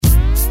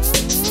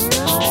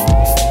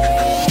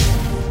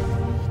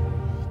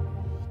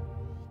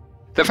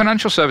The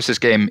financial services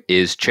game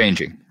is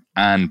changing,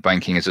 and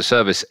banking as a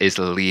service is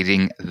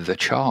leading the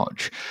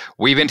charge.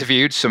 We've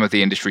interviewed some of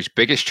the industry's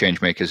biggest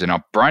changemakers in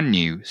our brand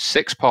new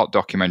 6-part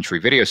documentary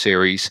video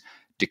series,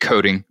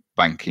 Decoding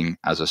Banking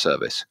as a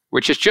Service,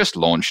 which has just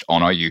launched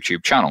on our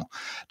YouTube channel.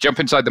 Jump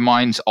inside the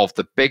minds of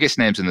the biggest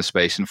names in the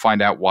space and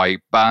find out why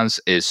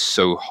BaaS is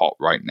so hot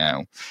right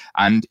now.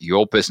 And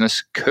your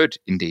business could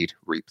indeed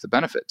reap the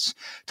benefits.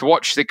 To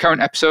watch the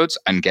current episodes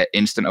and get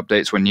instant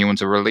updates when new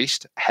ones are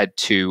released, head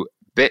to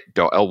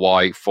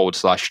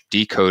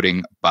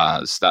bit.ly/decoding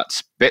BaaS.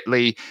 That's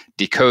bit.ly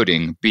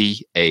decoding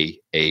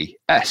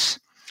BaaS.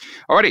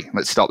 Alrighty,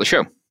 let's start the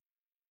show.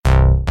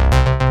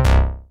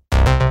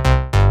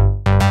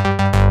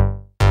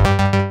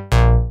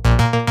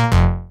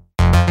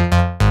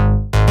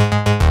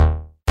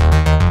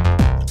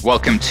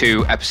 Welcome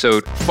to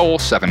episode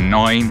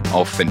 479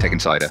 of FinTech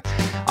Insider.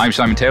 I'm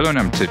Simon Taylor, and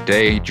I'm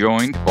today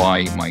joined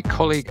by my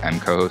colleague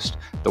and co-host,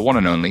 the one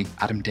and only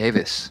Adam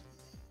Davis.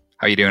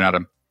 How are you doing,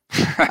 Adam?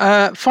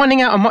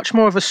 Finding out I'm much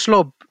more of a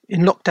slob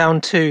in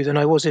lockdown 2 than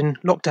I was in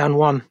lockdown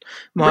 1.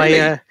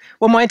 Really?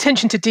 My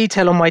attention to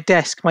detail on my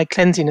desk, my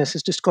cleanliness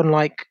has just gone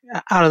like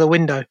out of the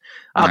window.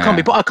 I can't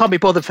be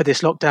bothered for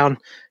this lockdown.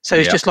 So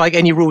it's just like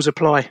any rules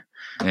apply.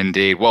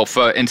 Indeed. Well,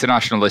 for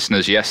international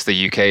listeners, yes,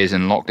 the UK is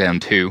in lockdown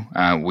too.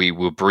 We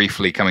were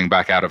briefly coming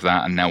back out of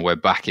that, and now we're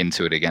back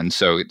into it again.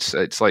 So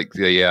it's like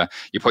you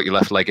put your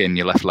left leg in,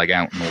 your left leg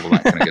out, and all of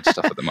that kind of good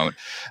stuff at the moment.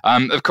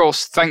 Of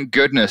course, thank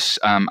goodness,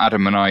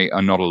 Adam and I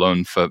are not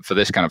alone for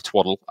this kind of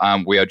twaddle.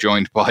 We are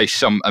joined by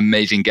some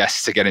amazing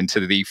guests to get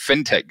into the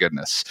fintech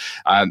goodness.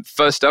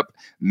 First up,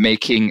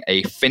 making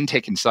a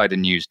FinTech Insider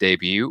News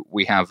debut,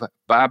 we have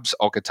Babs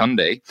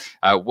Ogatunde.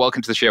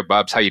 Welcome to the show,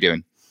 Babs. How are you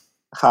doing?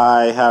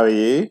 Hi, how are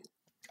you?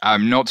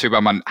 I'm not too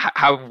bad, man.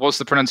 How was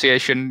the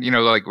pronunciation? You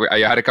know, like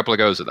you had a couple of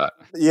goes at that.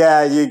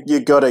 Yeah, you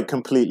got it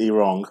completely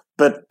wrong,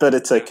 but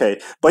it's okay.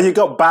 But you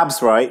got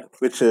Babs right,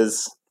 which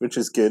is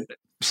good.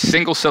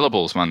 Single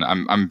syllables, man.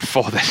 I'm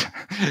for this.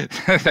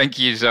 Thank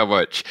you so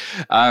much.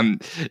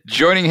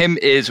 Joining him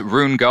is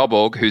Rune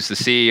Garborg, who's the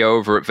CEO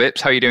over at Vipps.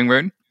 How are you doing,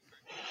 Rune?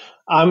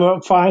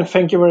 I'm fine.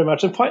 Thank you very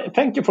much. And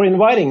thank you for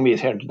inviting me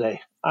here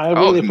today. I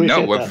really appreciate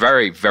that. No, we're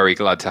very, very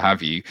glad to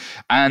have you.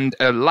 And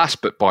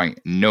last but by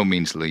no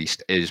means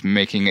least is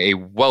making a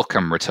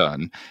welcome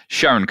return,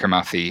 Sharon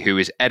Kimathi, who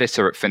is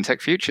editor at FinTech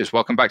Futures.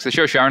 Welcome back to the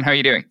show, Sharon. How are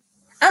you doing?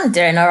 I'm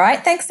doing all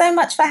right. Thanks so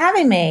much for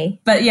having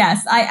me. But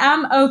yes, I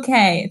am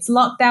okay. It's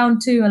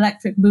lockdown 2,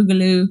 electric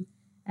boogaloo,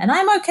 and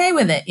I'm okay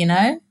with it, you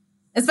know?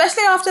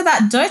 Especially after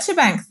that Deutsche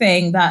Bank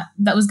thing that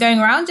was going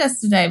around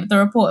yesterday with the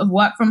report of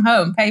work from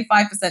home, pay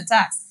 5%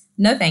 tax.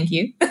 No, thank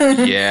you.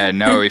 Yeah,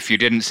 no, if you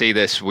didn't see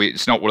this,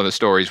 it's not one of the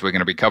stories we're going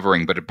to be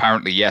covering, but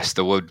apparently, yes,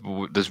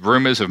 there's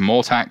rumors of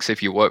more tax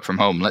if you work from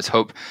home. Let's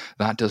hope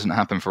that doesn't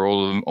happen for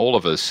all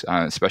of us,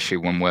 especially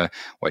when we're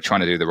trying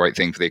to do the right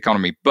thing for the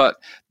economy. But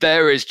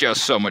there is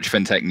just so much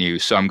fintech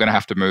news, so I'm going to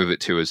have to move it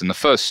to us. And the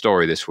first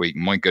story this week,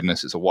 my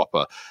goodness, it's a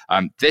whopper.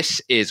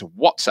 This is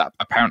WhatsApp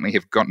apparently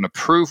have gotten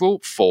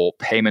approval for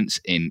payments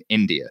in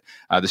India.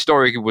 The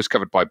story was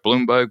covered by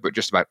Bloomberg, but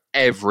just about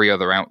every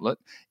other outlet.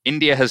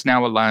 India has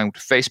now allowed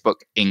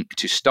Facebook Inc.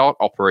 to start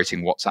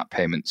operating WhatsApp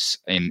payments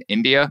in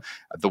India,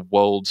 the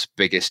world's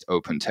biggest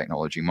open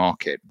technology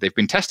market. They've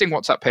been testing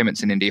WhatsApp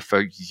payments in India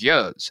for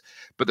years,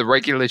 but the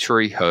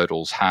regulatory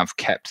hurdles have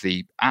kept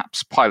the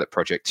app's pilot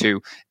project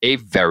to a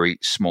very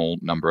small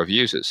number of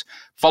users.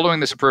 Following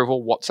this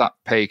approval, WhatsApp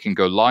Pay can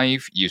go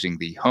live using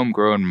the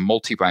homegrown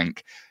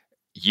multi-bank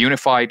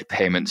Unified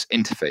Payments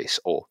Interface,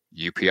 or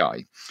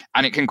UPI,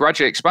 and it can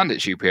gradually expand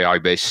its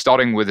UPI base,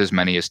 starting with as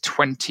many as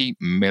 20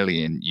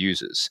 million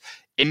users.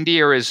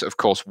 India is, of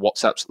course,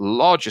 WhatsApp's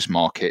largest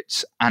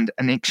market and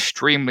an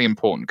extremely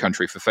important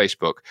country for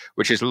Facebook,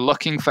 which is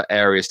looking for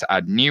areas to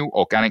add new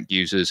organic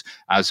users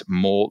as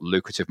more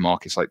lucrative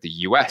markets like the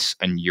US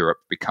and Europe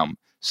become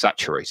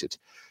saturated.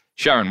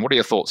 Sharon, what are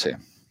your thoughts here?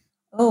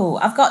 Oh,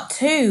 I've got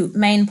 2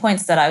 main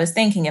points that I was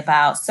thinking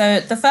about. So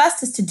the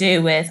first is to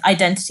do with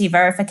identity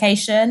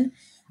verification.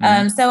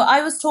 So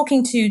I was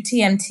talking to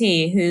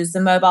TMT, who's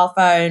the mobile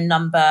phone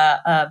number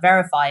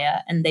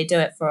verifier, and they do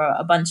it for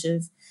a bunch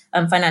of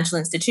financial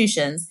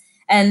institutions.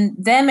 And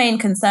their main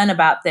concern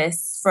about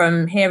this,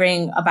 from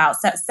hearing about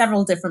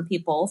several different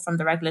people from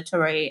the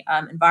regulatory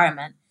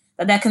environment,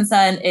 that their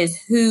concern is,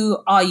 who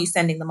are you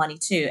sending the money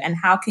to, and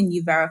how can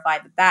you verify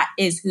that that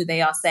is who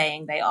they are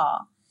saying they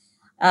are?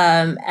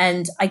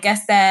 And I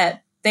guess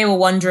they were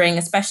wondering,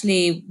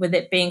 especially with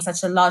it being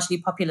such a largely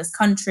populous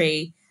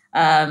country,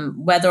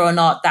 whether or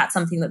not that's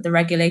something that the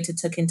regulator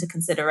took into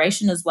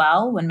consideration as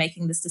well when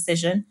making this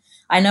decision.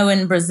 I know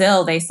in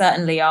Brazil, they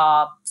certainly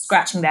are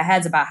scratching their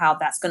heads about how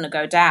that's going to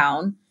go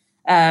down.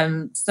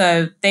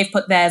 So they've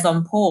put theirs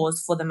on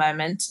pause for the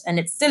moment, and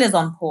it still is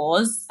on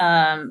pause,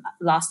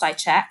 last I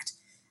checked.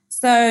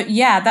 So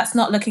yeah, that's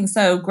not looking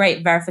so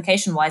great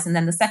verification-wise. And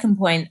then the second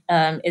point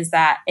is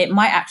that it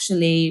might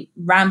actually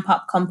ramp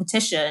up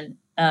competition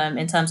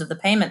in terms of the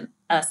payment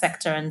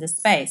sector in this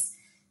space.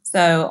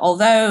 So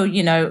although,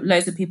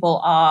 loads of people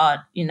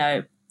are,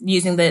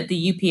 using the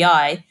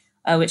UPI,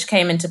 which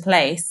came into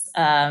place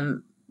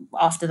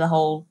after the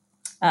whole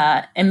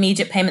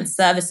immediate payment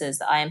services,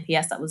 the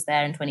IMPS that was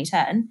there in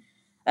 2010.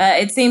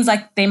 It seems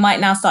like they might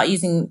now start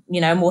using,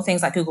 more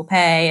things like Google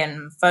Pay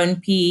and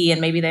PhonePe,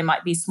 and maybe they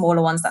might be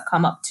smaller ones that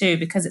come up too,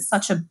 because it's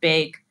such a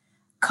big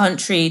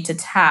country to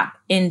tap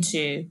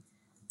into.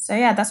 So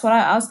yeah, that's what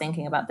I was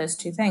thinking about those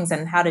two things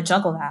and how to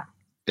juggle that.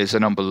 It's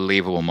an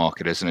unbelievable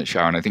market, isn't it,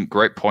 Sharon? I think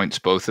great points,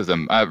 both of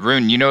them.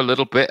 Rune, you know a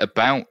little bit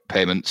about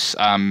payments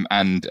and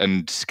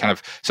kind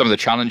of some of the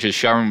challenges.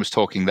 Sharon was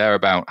talking there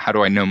about how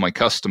do I know my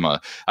customer?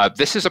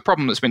 This is a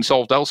problem that's been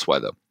solved elsewhere,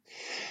 though.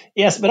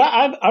 Yes, but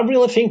I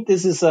really think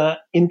this is an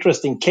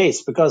interesting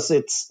case because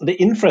the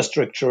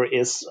infrastructure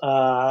is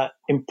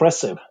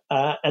impressive.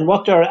 And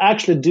what they're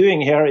actually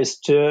doing here is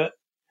to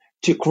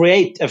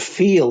create a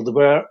field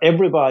where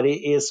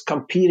everybody is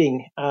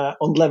competing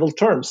on level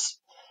terms.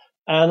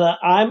 And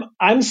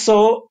I'm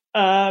so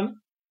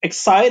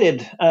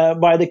excited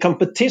by the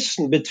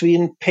competition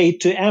between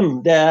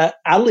Pay2M, the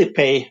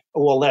Alipay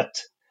wallet,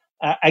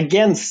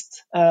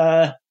 against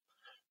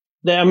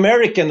the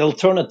American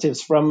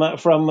alternatives from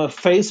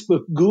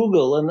Facebook,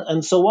 Google,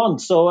 and so on.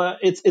 So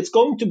it's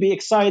going to be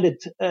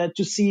excited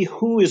to see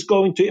who is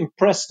going to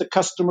impress the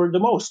customer the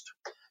most.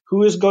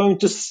 Who is going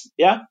to,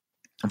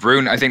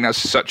 Rune, I think that's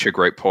such a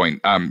great point.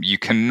 You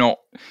cannot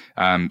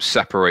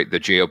separate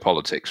the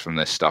geopolitics from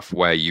this stuff,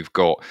 where you've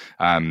got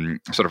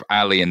sort of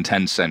Ali and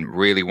Tencent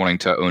really wanting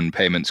to own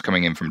payments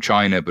coming in from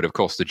China. But of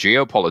course, the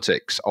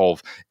geopolitics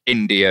of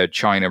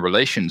India-China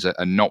relations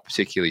are not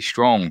particularly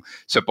strong.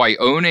 So by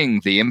owning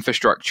the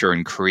infrastructure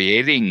and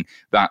creating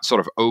that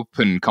sort of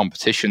open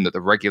competition that the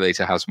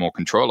regulator has more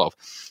control of,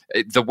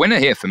 the winner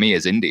here for me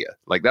is India.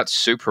 Like, that's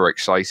super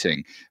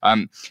exciting.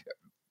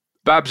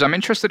 Babs, I'm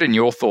interested in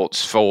your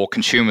thoughts for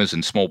consumers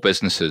and small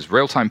businesses.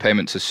 Real-time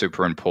payments are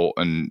super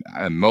important.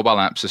 Mobile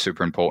apps are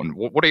super important.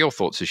 What are your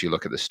thoughts as you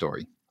look at this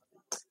story?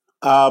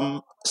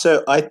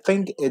 So I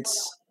think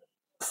it's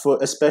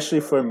especially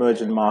for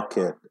emerging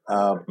market,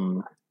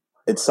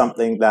 it's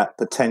something that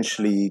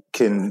potentially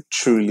can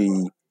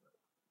truly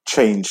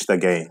change the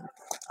game.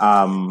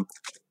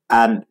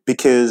 And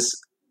because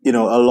a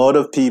lot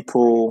of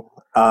people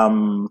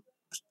and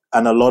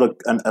a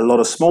lot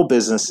of small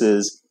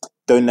businesses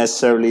don't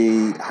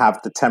necessarily have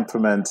the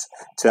temperament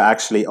to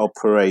actually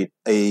operate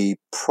a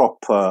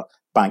proper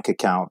bank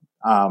account.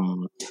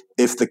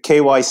 If the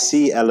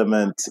KYC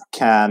element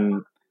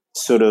can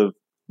sort of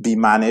be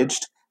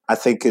managed, I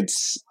think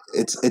it's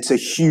a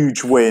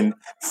huge win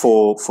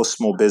for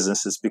small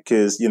businesses,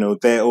 because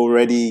they're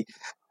already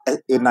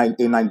in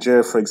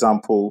Nigeria, for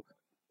example.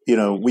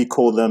 We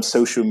call them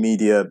social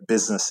media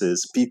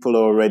businesses. People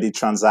are already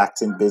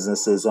transacting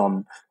businesses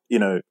on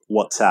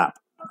WhatsApp.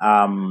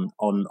 On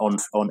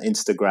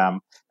Instagram.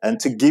 And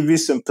to give you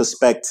some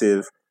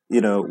perspective,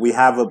 we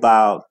have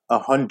about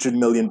 100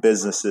 million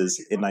businesses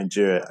in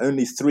Nigeria.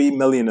 Only 3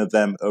 million of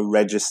them are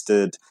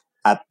registered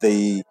at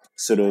the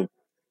sort of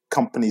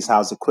company's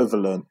house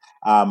equivalent.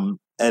 And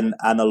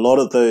a lot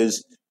of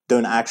those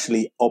don't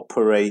actually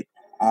operate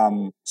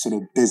sort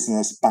of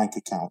business bank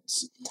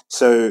accounts.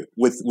 So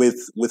with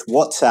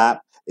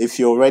WhatsApp, if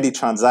you're already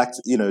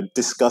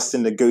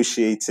discussing,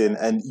 negotiating,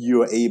 and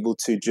you're able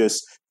to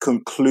just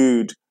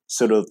conclude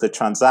sort of the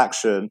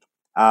transaction,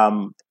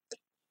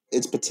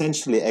 it's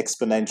potentially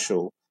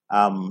exponential,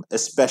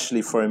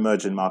 especially for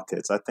emerging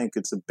markets. I think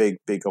it's a big,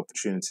 big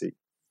opportunity.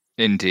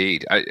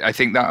 Indeed. I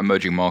think that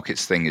emerging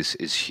markets thing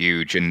is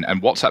huge. And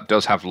WhatsApp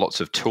does have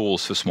lots of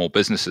tools for small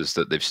businesses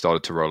that they've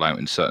started to roll out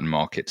in certain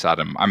markets.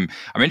 Adam, I'm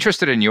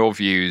interested in your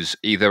views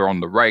either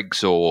on the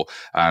regs or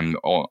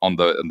on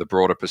the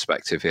broader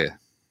perspective here.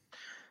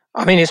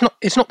 I mean, it's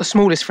not the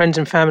smallest friends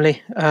and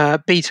family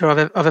beta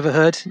I've ever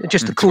heard.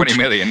 Just the cool 20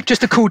 million.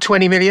 Just a cool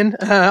 20 million.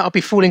 I'll be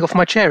falling off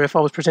my chair if I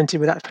was presented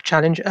with that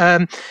challenge. I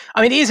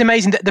mean, it is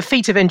amazing that the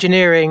feat of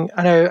engineering.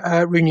 I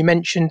know, Rune, you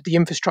mentioned the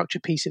infrastructure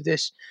piece of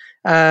this.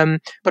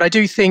 But I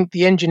do think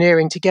the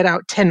engineering to get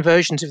out 10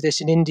 versions of this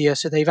in India,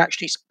 so they've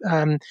actually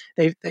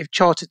they've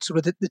charted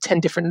sort of the 10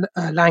 different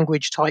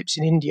language types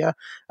in India,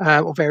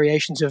 or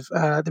variations of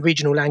the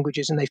regional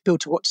languages, and they've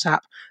built a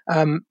WhatsApp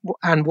and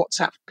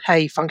WhatsApp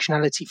Pay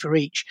functionality for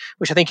each,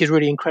 which I think is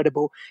really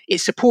incredible.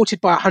 It's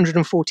supported by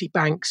 140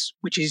 banks,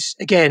 which is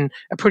again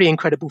a pretty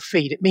incredible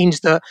feat. It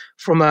means that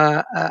from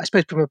I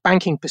suppose from a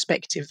banking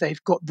perspective,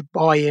 they've got the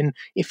buy-in,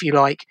 if you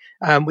like,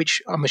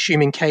 which I'm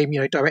assuming came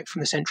direct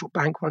from the central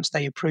bank once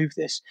they approved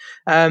this.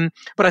 But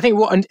I think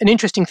what an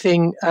interesting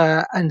thing,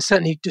 and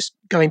certainly just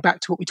going back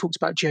to what we talked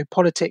about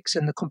geopolitics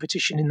and the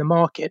competition in the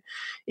market,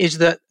 is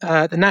that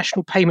the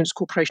National Payments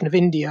Corporation of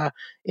India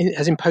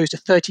has imposed a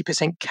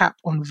 30% cap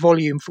on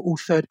volume for all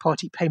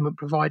third-party payment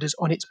providers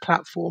on its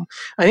platform.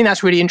 I think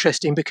that's really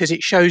interesting because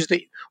it shows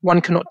that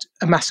one cannot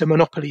amass a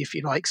monopoly, if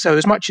you like. So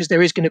as much as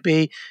there is going to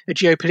be a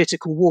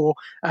geopolitical war,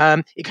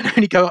 it can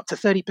only go up to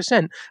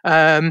 30%.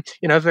 A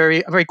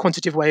very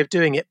quantitative way of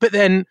doing it. But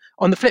then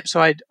on the flip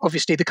side,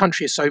 obviously the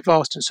country is so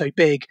vast and so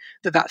big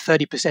that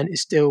 30%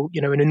 is still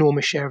an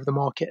enormous share of the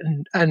market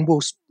and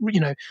will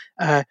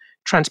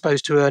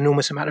transpose to an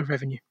enormous amount of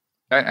revenue.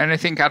 And I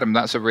think, Adam,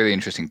 that's a really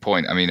interesting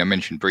point. I mean, I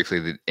mentioned briefly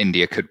that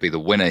India could be the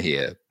winner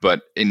here,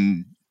 but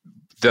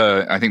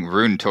I think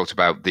Rune talked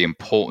about the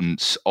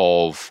importance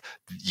of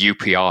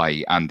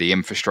UPI and the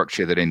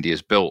infrastructure that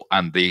India's built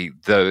and the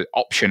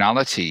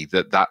optionality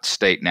that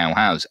state now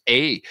has,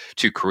 A,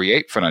 to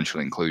create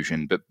financial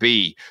inclusion, but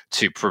B,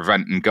 to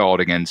prevent and guard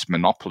against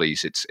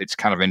monopolies. It's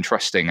kind of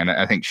interesting. And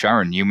I think,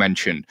 Sharon, you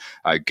mentioned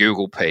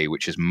Google Pay,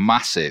 which is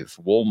massive,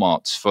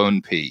 Walmart's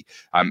PhonePe,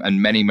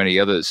 and many, many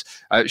others.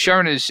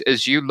 Sharon,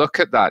 as you look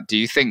at that, do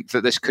you think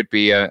that this could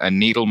be a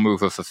needle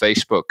mover for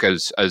Facebook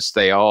as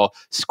they are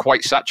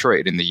quite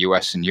saturated in the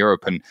US and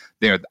Europe? And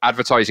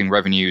advertising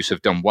revenues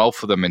have done well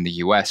for them in the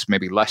US,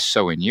 maybe less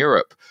so in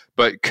Europe,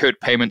 but could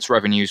payments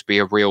revenues be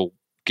a real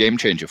game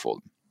changer for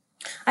them?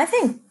 I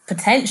think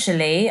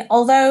potentially,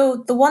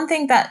 although the one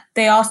thing that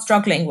they are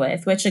struggling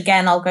with, which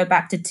again, I'll go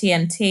back to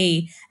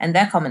TMT and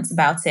their comments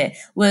about it,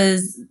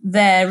 was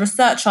their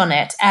research on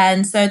it.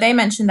 And so they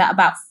mentioned that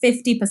about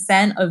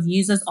 50% of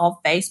users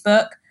of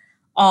Facebook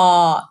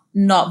are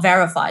not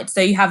verified.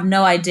 So you have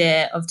no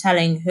idea of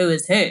telling who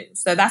is who.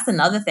 So that's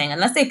another thing.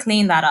 Unless they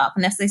clean that up,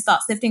 unless they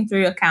start sifting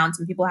through accounts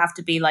and people have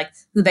to be like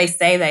who they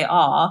say they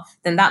are,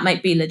 then that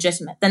might be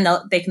legitimate. Then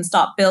they can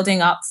start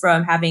building up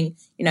from having,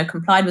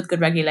 complied with good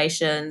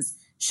regulations,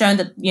 shown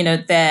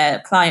that,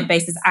 their client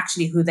base is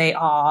actually who they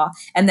are.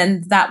 And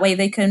then that way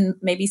they can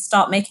maybe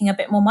start making a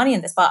bit more money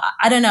in this. But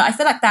I don't know. I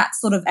feel like that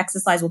sort of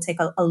exercise will take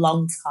a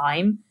long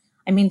time.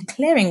 I mean,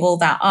 clearing all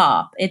that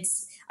up,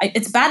 it's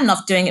bad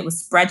enough doing it with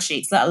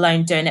spreadsheets, let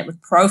alone doing it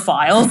with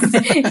profiles.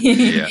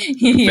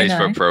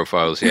 Facebook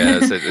profiles,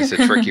 it's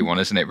a tricky one,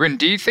 isn't it? Rin,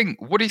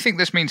 what do you think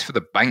this means for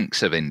the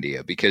banks of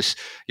India? Because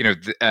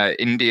the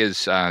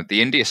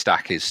India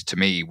stack is, to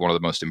me, one of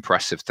the most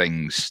impressive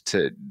things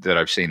that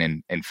I've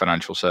seen in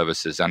financial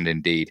services and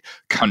indeed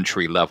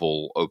country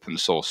level open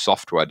source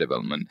software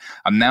development.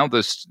 And now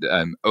there's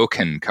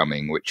Oken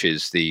coming, which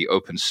is the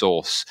open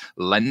source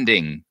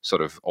lending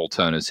sort of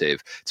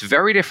alternative. It's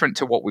very different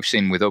to what we've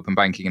seen with open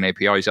banking and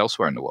APIs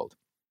elsewhere in the world.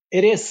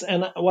 It is,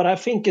 and what I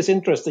think is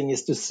interesting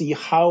is to see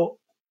how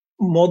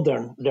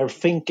modern their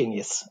thinking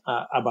is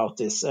about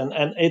this. And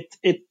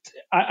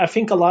I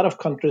think a lot of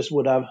countries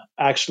would have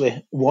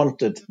actually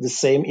wanted the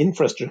same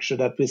infrastructure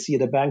that we see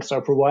the banks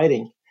are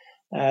providing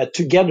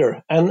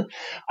together. And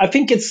I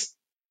think it's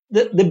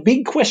the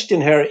big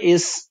question here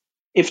is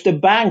if the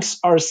banks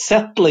are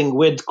settling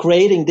with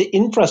creating the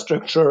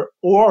infrastructure,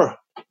 or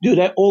do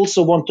they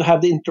also want to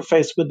have the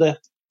interface with the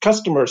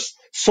customers?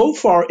 So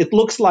far, it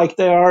looks like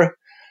they are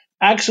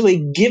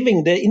actually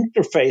giving the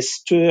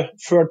interface to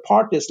third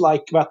parties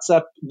like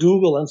WhatsApp,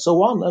 Google, and so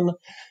on.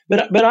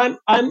 But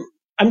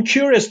I'm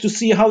curious to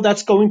see how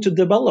that's going to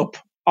develop.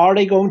 Are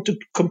they going to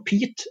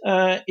compete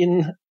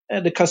in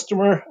the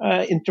customer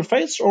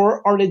interface,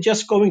 or are they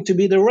just going to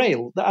be the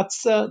rail?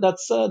 That's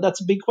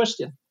a big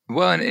question.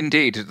 Well, and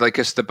indeed,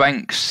 as the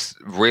banks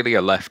really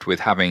are left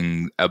with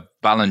having a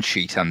balance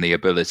sheet and the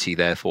ability,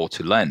 therefore,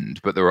 to lend.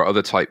 But there are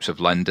other types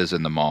of lenders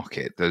in the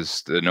market.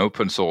 There's an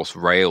open source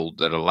rail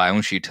that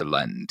allows you to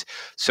lend.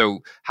 So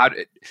are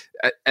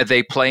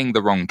they playing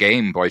the wrong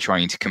game by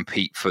trying to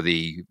compete for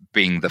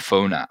being the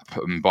phone app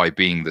and by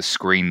being the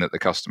screen that the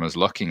customer's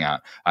looking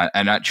at?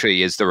 And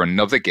actually, is there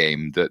another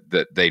game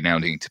that they now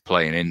need to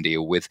play in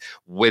India with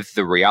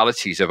the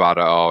realities of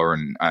Aadhaar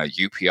and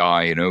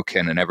UPI and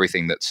Oken and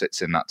everything that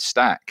sits in that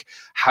stack?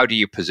 How do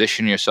you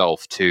position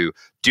yourself to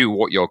do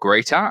what you're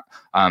great at,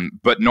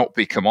 but not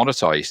be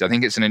commoditized? I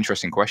think it's an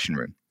interesting question,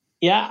 Rune.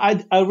 Yeah,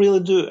 I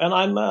really do, and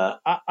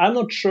I'm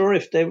not sure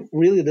if they've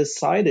really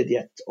decided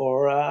yet,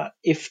 or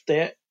if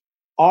they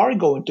are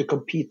going to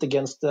compete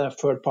against the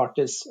third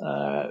parties,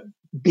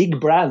 big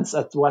brands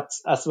as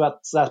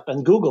WhatsApp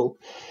and Google.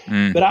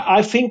 But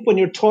I think when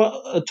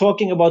you're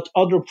talking about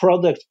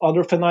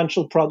other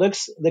financial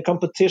products, the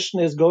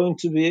competition is going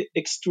to be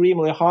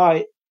extremely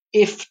high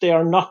if they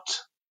are not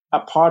a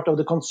part of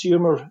the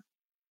consumer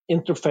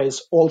interface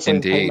also.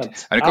 Indeed. In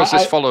payment. And of course,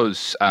 this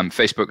follows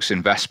Facebook's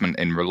investment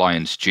in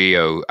Reliance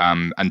Jio.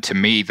 And to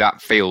me, that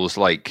feels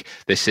like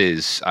this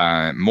is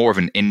more of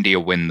an India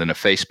win than a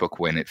Facebook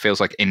win. It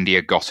feels like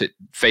India got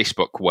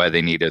Facebook where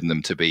they needed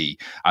them to be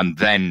and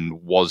then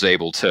was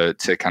able to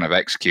kind of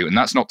execute. And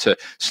that's not to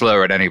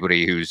slur at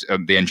anybody who's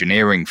the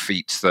engineering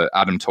feats that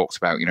Adam talks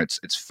about.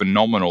 It's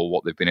phenomenal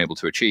what they've been able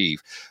to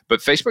achieve. But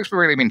Facebook's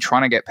really been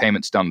trying to get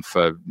payments done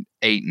for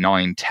 8,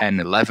 9, 10,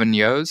 11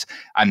 years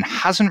and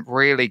hasn't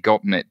really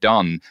gotten it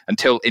done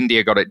until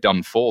India got it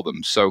done for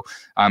them. So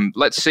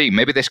let's see,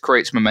 maybe this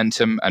creates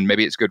momentum and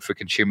maybe it's good for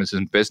consumers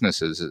and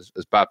businesses,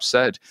 as Babs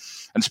said.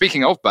 And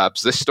speaking of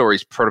Babs, this story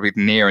is probably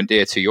near and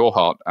dear to your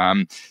heart.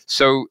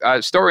 So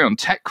story on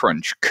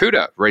TechCrunch,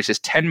 Kuda raises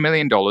 $10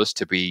 million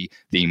to be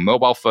the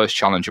mobile first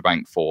challenger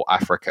bank for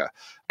Africa.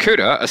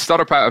 Kuda, a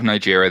startup out of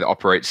Nigeria that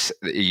operates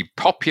the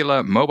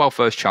popular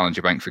mobile-first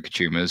challenger bank for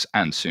consumers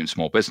and soon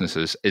small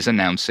businesses, is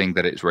announcing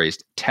that it's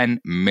raised $10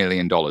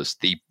 million,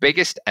 the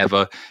biggest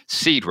ever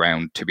seed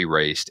round to be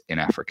raised in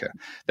Africa.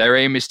 Their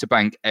aim is to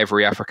bank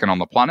every African on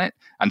the planet,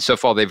 and so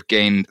far they've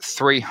gained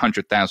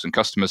 300,000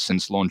 customers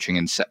since launching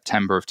in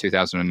September of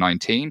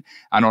 2019,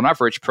 and on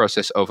average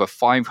process over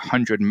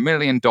 $500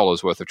 million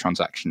worth of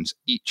transactions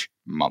each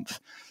month.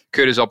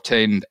 Kuda's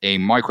obtained a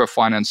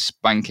microfinance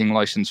banking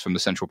license from the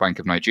Central Bank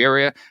of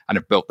Nigeria and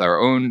have built their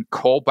own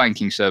core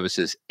banking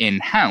services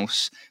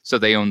in-house, so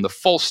they own the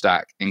full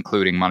stack,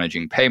 including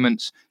managing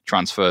payments,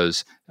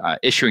 transfers,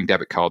 issuing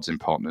debit cards in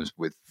partners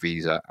with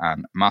Visa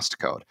and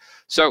MasterCard.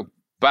 So,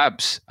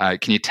 Babs,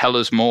 can you tell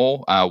us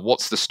more?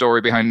 What's the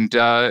story behind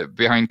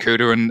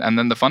Kuda and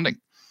then the funding?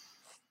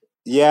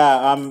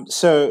 Yeah,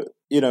 so,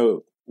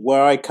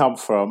 where I come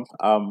from,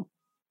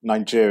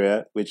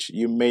 Nigeria, which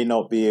you may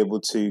not be able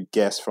to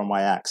guess from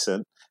my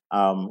accent,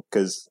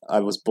 because I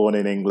was born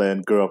in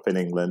England, grew up in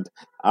England.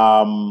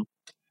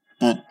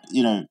 But,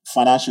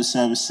 financial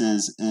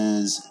services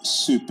is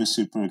super,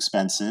 super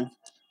expensive.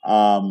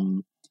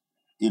 It's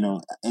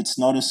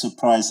not a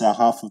surprise that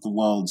half of the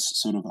world's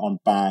sort of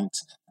unbanked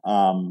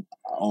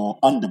or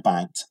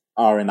underbanked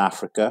are in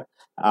Africa.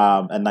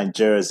 And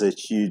Nigeria is a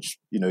huge,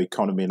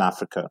 economy in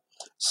Africa.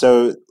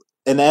 So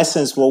in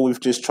essence, what we've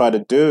just tried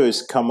to do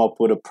is come up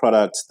with a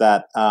product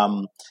that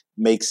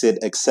makes it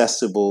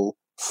accessible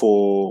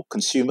for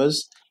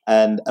consumers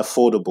and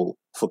affordable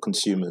for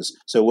consumers.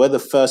 So we're the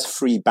first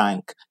free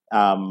bank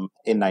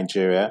in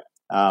Nigeria,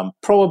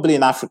 probably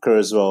in Africa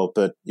as well,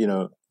 but,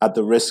 at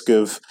the risk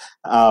of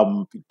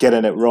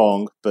getting it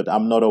wrong, but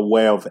I'm not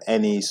aware of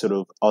any sort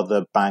of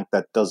other bank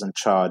that doesn't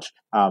charge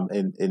on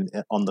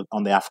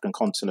the African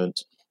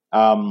continent.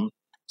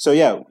 So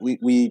yeah,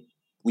 we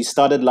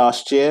started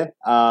last year.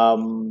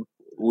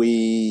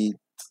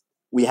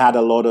 We had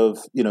a lot of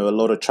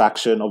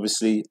traction.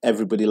 Obviously,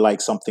 everybody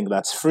likes something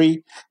that's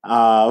free,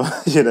 and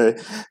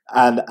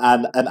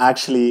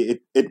actually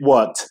it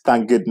worked.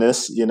 Thank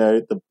goodness.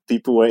 The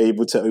people were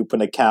able to open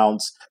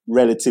accounts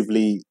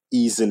relatively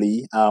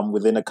easily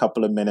within a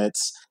couple of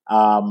minutes.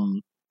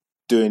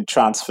 Doing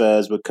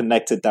transfers, we're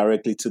connected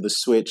directly to the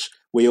switch.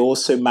 We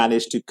also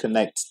managed to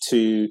connect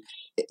to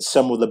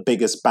some of the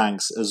biggest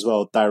banks as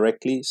well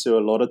directly. So a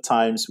lot of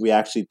times we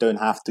actually don't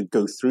have to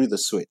go through the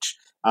switch.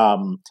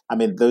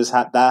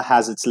 That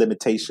has its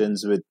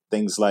limitations with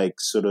things like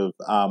sort of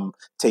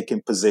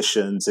taking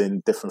positions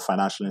in different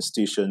financial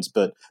institutions,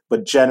 but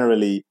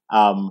generally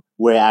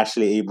we're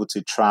actually able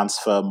to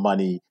transfer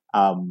money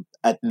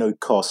at no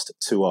cost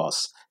to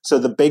us. So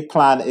the big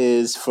plan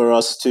is for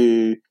us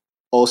to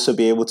also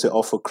be able to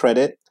offer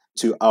credit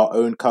to our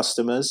own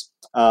customers.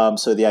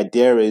 So the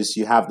idea is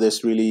you have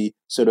this really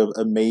sort of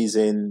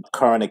amazing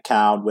current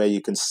account where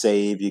you can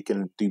save, you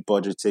can do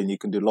budgeting, you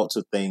can do lots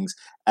of things,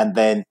 and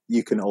then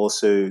you can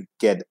also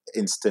get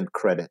instant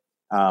credit,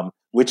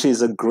 which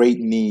is a great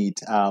need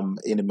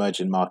in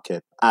emerging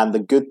market. And the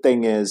good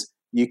thing is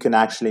you can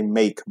actually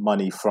make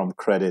money from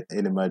credit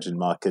in emerging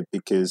market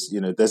because,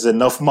 there's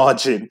enough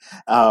margin,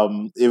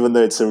 even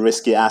though it's a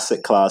risky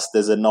asset class,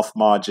 there's enough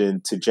margin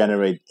to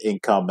generate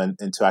income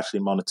and to actually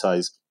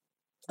monetize.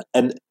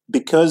 And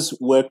because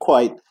we're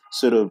quite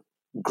sort of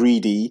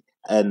greedy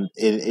and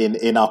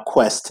in our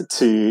quest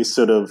to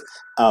sort of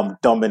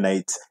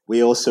dominate,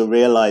 we also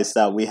realized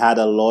that we had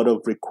a lot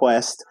of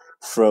requests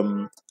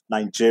from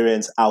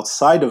Nigerians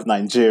outside of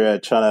Nigeria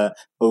trying to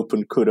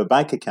open Kuda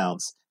bank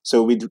accounts.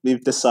 So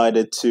we've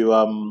decided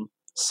to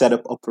set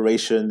up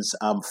operations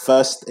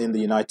first in the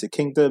United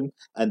Kingdom,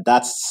 and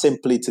that's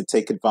simply to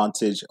take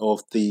advantage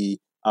of the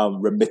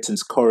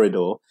remittance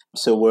corridor.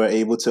 So we're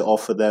able to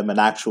offer them an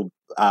actual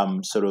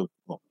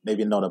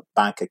maybe not a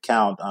bank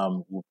account.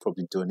 We'll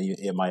probably do an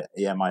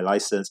EMI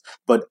license,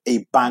 but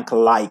a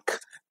bank-like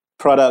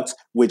product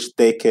which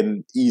they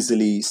can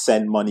easily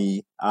send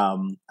money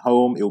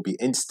home. It will be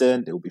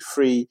instant. It will be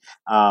free.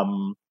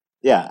 And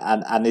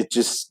it's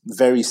just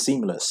very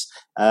seamless.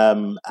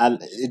 And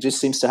it just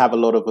seems to have a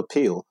lot of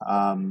appeal.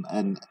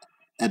 And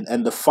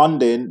the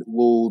funding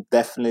will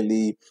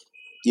definitely,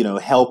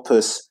 help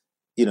us,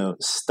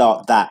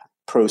 start that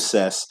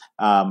process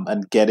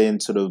and get in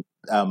sort of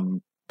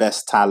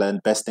best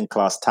in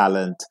class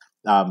talent,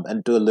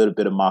 and do a little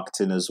bit of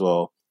marketing as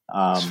well.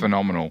 It's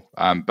phenomenal.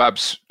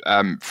 Babs,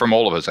 from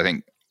all of us, I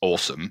think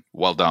awesome.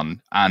 Well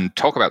done. And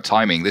talk about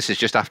timing. This is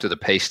just after the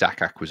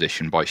Paystack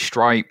acquisition by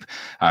Stripe,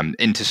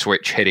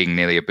 InterSwitch hitting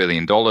nearly $1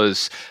 billion.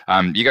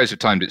 You guys have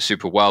timed it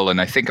super well. And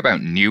I think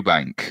about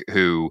Nubank,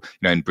 who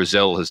in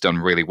Brazil has done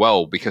really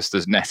well because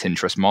there's net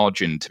interest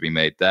margin to be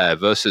made there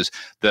versus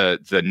the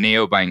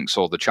neobanks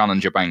or the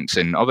challenger banks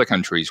in other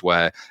countries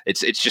where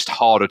it's just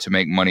harder to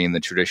make money in the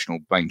traditional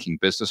banking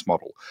business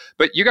model.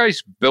 But you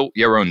guys built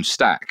your own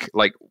stack.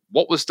 Like,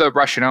 what was the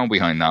rationale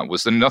behind that?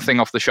 Was there nothing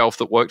off the shelf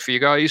that worked for you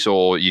guys,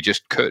 or you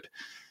just could?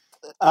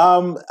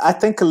 I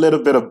think a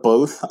little bit of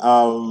both.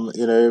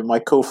 My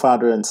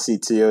co-founder and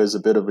CTO is a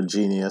bit of a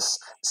genius.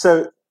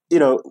 So,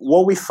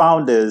 what we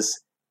found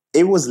is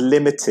it was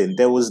limiting.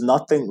 There was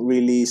nothing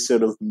really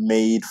sort of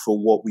made for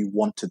what we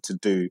wanted to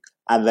do.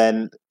 And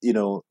then,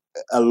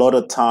 a lot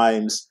of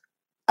times,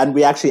 and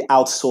we actually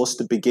outsourced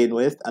to begin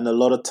with. And a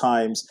lot of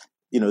times,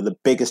 the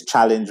biggest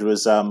challenge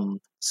was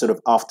sort of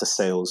after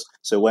sales.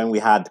 So when we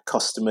had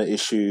customer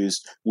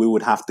issues, we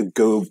would have to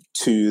go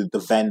to the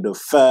vendor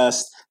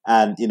first.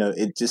 And,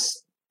 it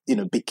just,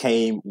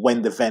 became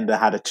when the vendor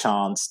had a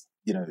chance,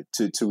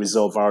 to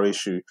resolve our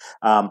issue.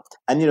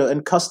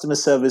 And customer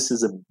service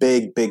is a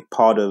big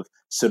part of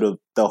sort of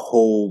the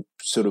whole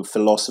sort of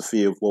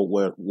philosophy of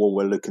what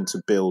we're looking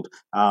to build.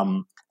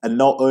 And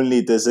not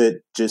only does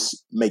it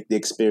just make the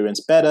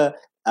experience better,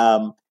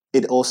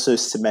 it also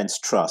cements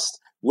trust,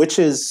 which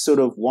is sort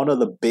of one of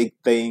the big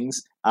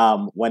things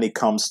when it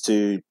comes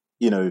to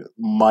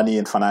money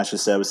and financial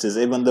services.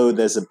 Even though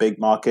there's a big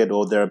market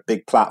or there are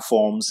big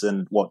platforms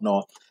and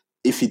whatnot,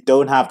 if you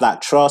don't have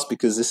that trust,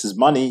 because this is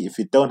money, if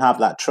you don't have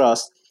that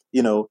trust,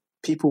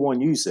 people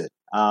won't use it.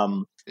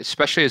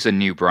 Especially as a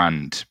new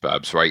brand,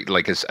 Babs, right?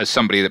 Like as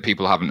somebody that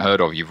people haven't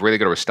heard of, you've really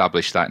got to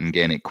establish that and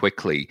gain it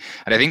quickly.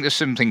 And I think there's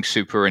something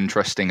super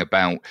interesting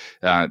about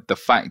the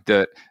fact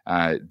that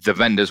the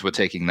vendors were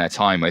taking their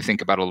time. I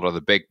think about a lot of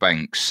the big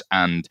banks,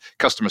 and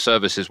customer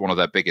service is one of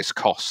their biggest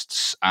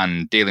costs,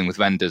 and dealing with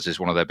vendors is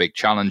one of their big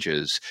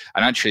challenges.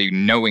 And actually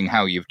knowing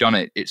how you've done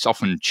it, it's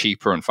often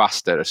cheaper and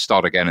faster to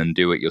start again and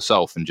do it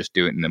yourself and just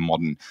do it in the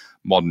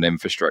modern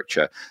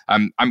infrastructure.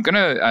 I'm going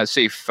to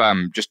see if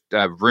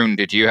Rune,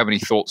 did you have any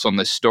thoughts on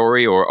this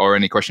story or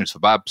any questions for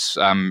Babs?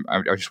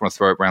 I just want to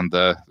throw it around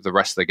the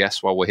rest of the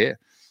guests while we're here.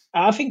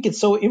 I think it's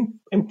so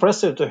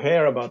impressive to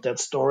hear about that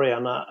story,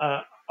 and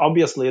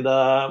obviously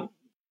the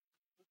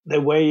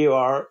way you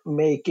are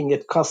making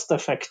it cost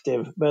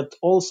effective, but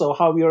also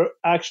how you're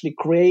actually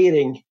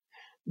creating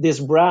this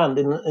brand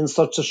in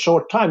such a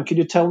short time. Could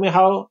you tell me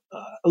a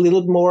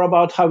little more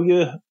about how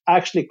you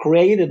actually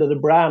created the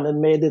brand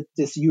and made it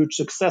this huge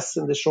success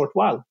in this short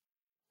while?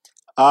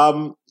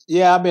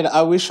 Yeah, I mean,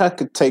 I wish I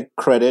could take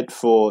credit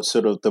for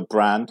sort of the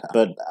brand,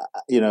 but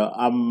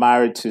I'm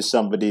married to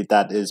somebody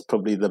that is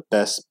probably the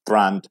best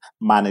brand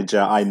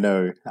manager I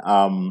know.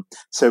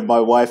 So my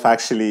wife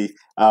actually,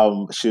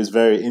 she was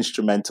very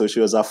instrumental.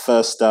 She was our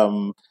first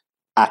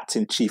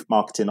acting chief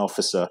marketing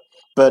officer.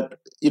 But,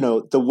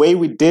 the way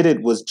we did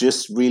it was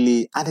just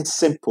really, and it's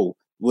simple,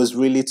 was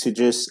really to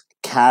just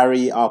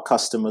carry our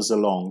customers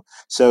along.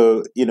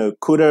 So,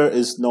 Kuda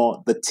is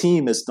not, the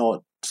team is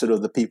not sort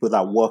of the people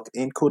that work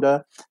in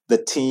Kuda.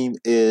 The team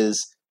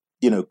is,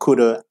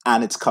 Kuda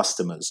and its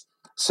customers.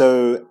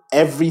 So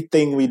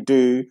everything we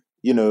do,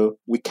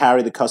 we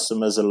carry the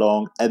customers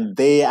along, and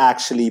they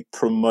actually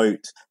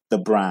promote the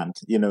brand.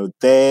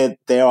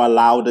 They're our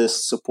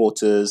loudest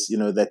supporters.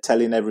 They're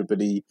telling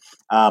everybody.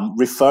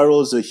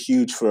 Referrals are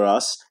huge for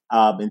us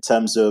in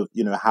terms of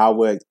how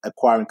we're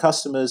acquiring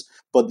customers,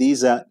 but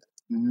these are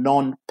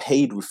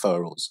non-paid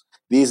referrals.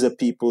 These are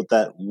people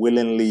that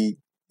willingly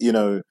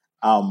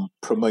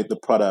promote the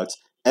product,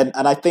 and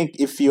I think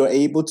if you're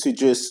able to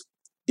just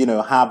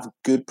have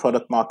good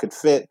product market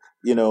fit,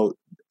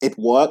 it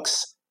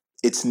works,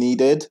 it's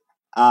needed,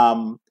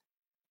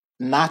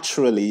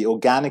 naturally,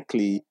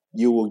 organically,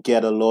 you will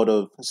get a lot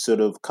of sort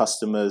of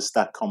customers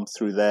that come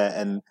through there.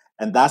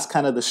 And that's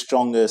kind of the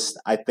strongest,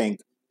 I think,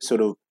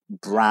 sort of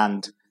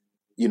brand,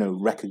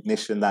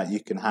 recognition that you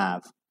can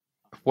have.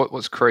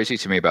 What's crazy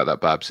to me about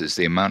that, Babs, is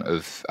the amount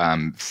of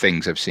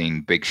things I've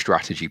seen, big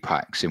strategy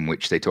packs in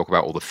which they talk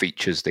about all the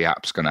features the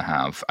app's going to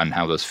have and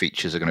how those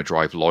features are going to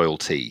drive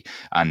loyalty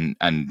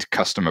and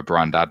customer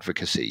brand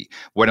advocacy,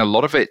 when a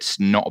lot of it's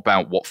not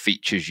about what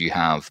features you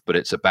have, but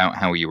it's about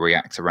how you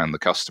react around the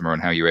customer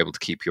and how you're able to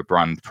keep your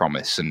brand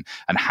promise and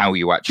how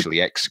you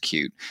actually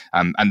execute.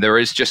 And there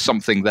is just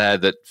something there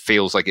that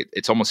feels like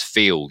it's almost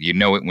feel,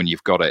 it when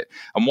you've got it.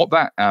 And what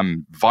that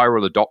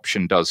viral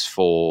adoption does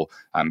for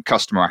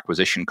customer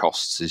acquisition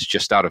costs is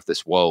just out of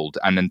this world.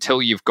 And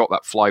until you've got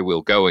that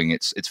flywheel going,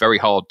 it's very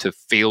hard to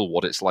feel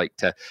what it's like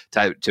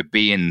to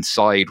be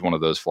inside one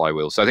of those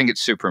flywheels. So I think it's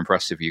super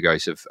impressive you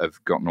guys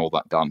have gotten all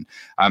that done.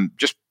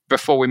 Just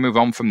before we move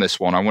on from this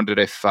one, I wondered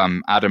if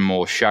Adam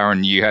or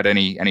Sharon, you had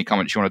any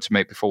comments you wanted to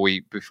make before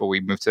we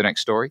move to the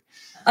next story?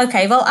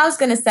 Okay, well, I was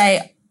going to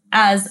say,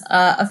 as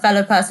a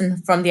fellow person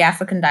from the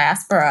African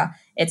diaspora,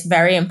 it's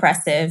very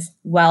impressive.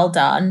 Well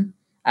done.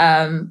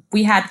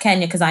 We had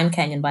Kenya, because I'm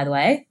Kenyan, by the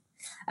way.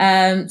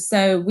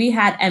 So we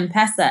had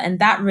M-Pesa, and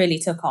that really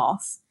took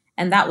off.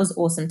 And that was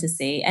awesome to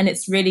see. And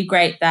it's really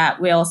great that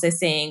we're also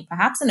seeing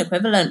perhaps an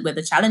equivalent with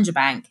a challenger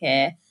bank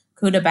here,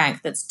 Kuda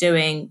Bank, that's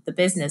doing the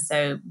business.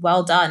 So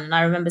well done. And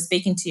I remember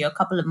speaking to you a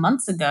couple of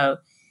months ago,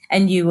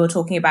 and you were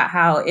talking about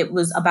how it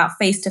was about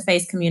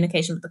face-to-face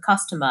communication with the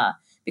customer,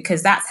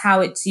 because that's how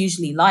it's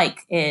usually like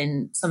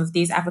in some of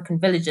these African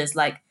villages.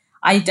 Like,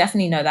 I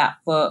definitely know that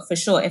for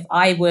sure. If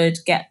I would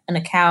get an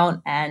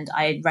account and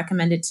I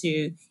recommend it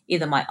to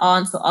either my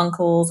aunts or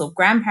uncles or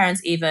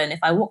grandparents, even if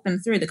I walk them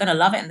through, they're going to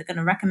love it and they're going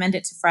to recommend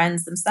it to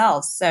friends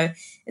themselves. So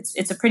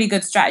it's a pretty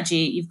good strategy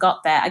you've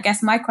got there. I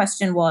guess my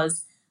question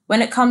was,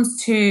 when it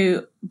comes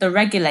to the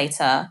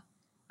regulator,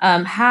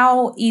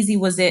 How easy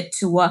was it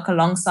to work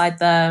alongside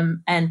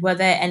them? And were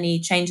there any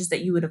changes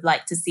that you would have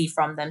liked to see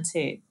from them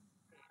too?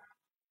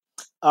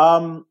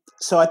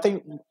 So I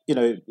think,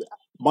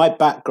 my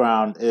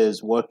background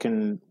is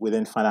working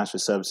within financial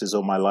services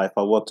all my life.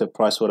 I worked at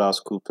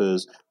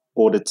PricewaterhouseCoopers,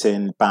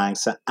 auditing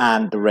banks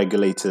and the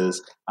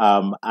regulators.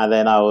 And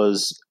then I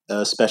was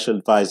a special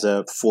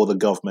advisor for the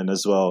government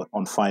as well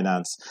on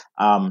finance.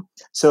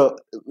 So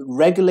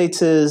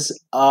regulators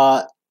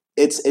are,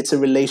 it's a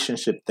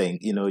relationship thing.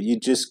 You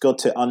just got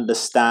to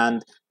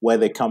understand where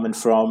they're coming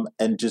from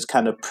and just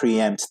kind of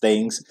preempt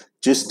things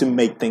just to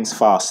make things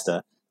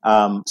faster.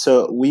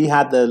 So we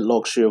had the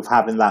luxury of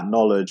having that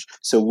knowledge.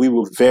 So we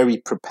were very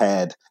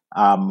prepared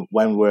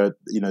when we're,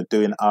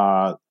 doing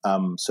our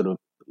sort of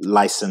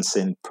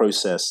licensing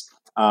process.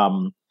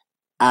 And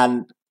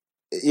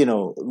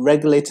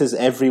regulators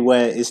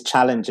everywhere is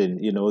challenging.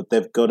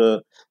 They've got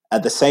to,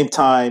 at the same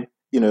time,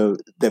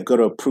 they've got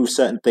to approve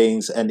certain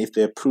things. And if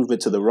they approve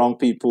it to the wrong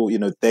people,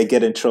 they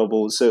get in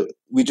trouble. So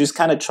we just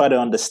kind of try to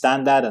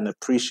understand that and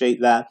appreciate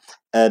that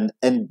and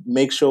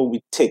make sure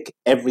we tick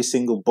every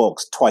single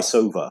box twice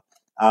over.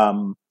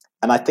 And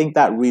I think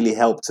that really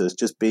helped us,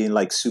 just being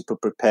like super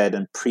prepared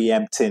and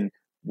preempting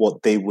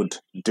what they would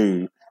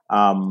do.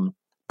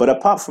 But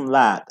apart from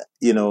that,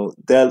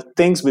 there are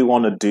things we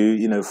want to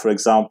do. For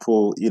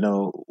example,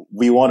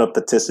 we want to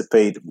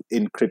participate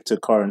in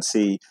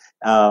cryptocurrency.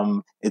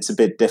 It's a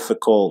bit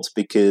difficult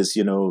because,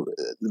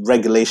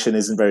 regulation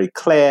isn't very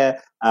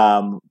clear.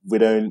 We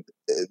don't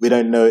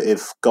know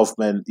if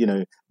government,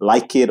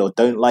 like it or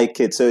don't like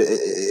it. So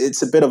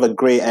it's a bit of a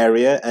gray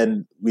area,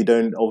 and we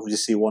don't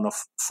obviously want to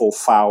fall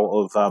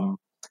foul of,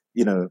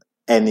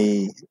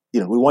 any,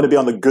 we want to be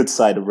on the good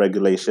side of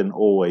regulation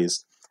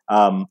always.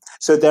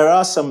 So there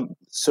are some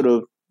sort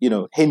of,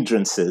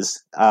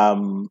 hindrances,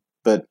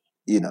 but,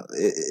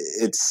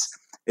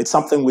 it's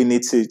something we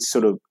need to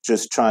sort of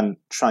just try and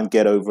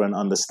get over and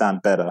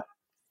understand better.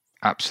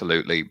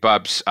 Absolutely.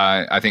 Babs,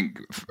 I think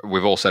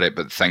we've all said it,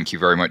 but thank you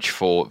very much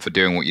for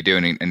doing what you're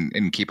doing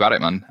and keep at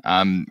it, man.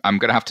 I'm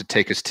going to have to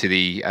take us to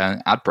the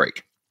ad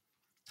break.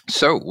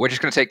 So we're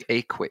just going to take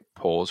a quick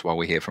pause while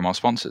we hear from our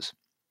sponsors.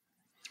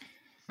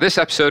 This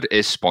episode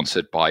is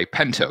sponsored by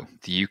Pento,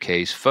 the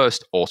UK's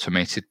first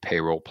automated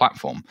payroll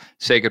platform.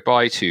 Say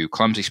goodbye to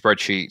clumsy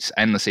spreadsheets,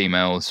 endless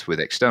emails with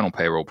external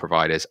payroll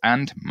providers,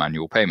 and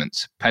manual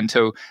payments.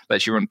 Pento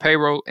lets you run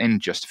payroll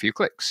in just a few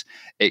clicks.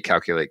 It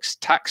calculates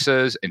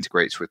taxes,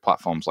 integrates with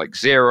platforms like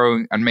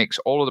Xero, and makes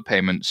all of the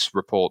payments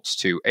reports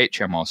to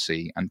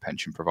HMRC and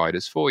pension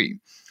providers for you.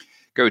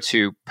 Go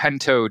to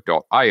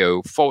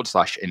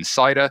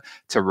pento.io/insider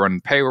to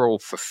run payroll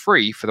for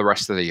free for the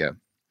rest of the year.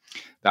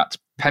 That's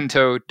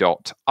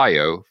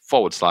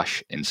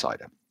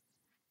pento.io/insider.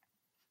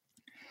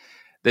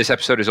 This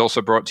episode is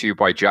also brought to you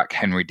by Jack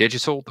Henry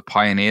Digital, the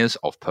pioneers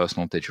of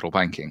personal digital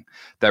banking.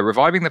 They're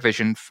reviving the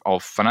vision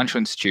of financial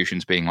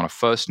institutions being on a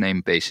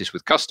first-name basis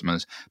with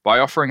customers by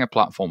offering a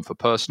platform for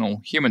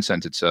personal,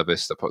 human-centered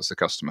service that puts the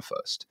customer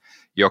first.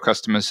 Your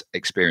customers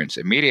experience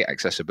immediate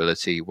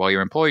accessibility while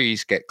your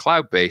employees get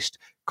cloud-based,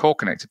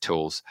 core-connected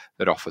tools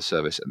that offer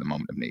service at the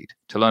moment of need.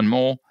 To learn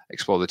more,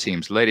 explore the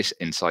team's latest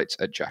insights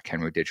at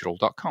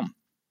jackhenrydigital.com.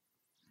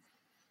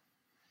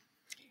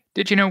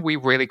 Did you know we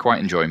really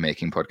quite enjoy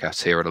making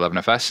podcasts here at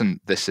 11FS,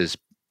 and this is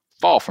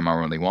far from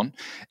our only one?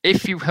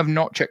 If you have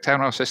not checked out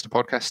our sister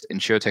podcast,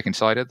 InsurTech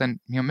Insider, then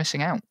you're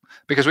missing out,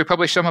 because we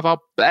publish some of our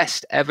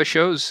best ever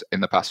shows in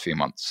the past few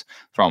months.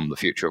 From the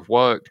future of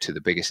work to the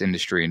biggest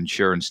industry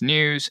insurance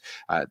news,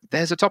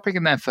 there's a topic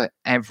in there for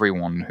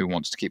everyone who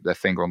wants to keep their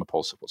finger on the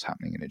pulse of what's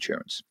happening in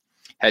insurance.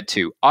 Head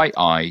to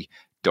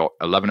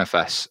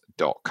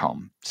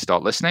ii.11fs.com.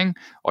 Start listening,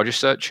 or just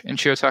search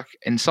InsurTech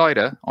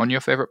Insider on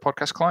your favorite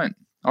podcast client.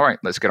 All right,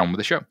 let's get on with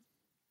the show.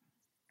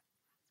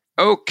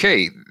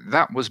 Okay,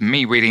 that was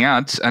me reading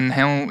ads, and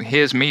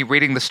here's me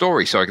reading the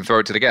story, so I can throw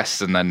it to the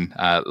guests and then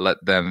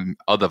let them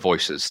other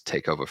voices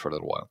take over for a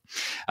little while.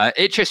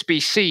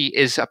 HSBC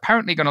is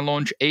apparently going to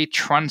launch a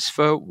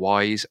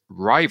TransferWise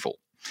rival.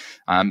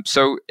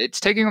 So it's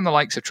taking on the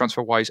likes of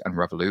TransferWise and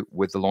Revolut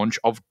with the launch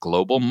of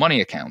Global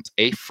Money Account,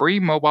 a free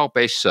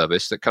mobile-based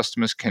service that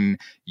customers can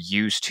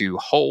use to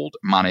hold,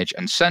 manage,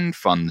 and send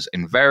funds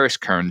in various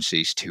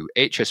currencies to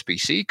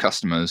HSBC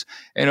customers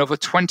in over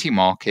 20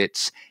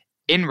 markets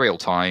in real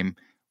time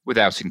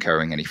without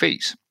incurring any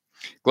fees.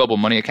 Global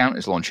Money Account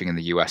is launching in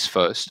the US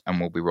first and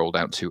will be rolled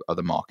out to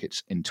other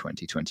markets in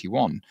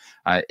 2021.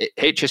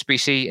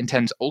 HSBC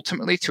intends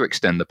ultimately to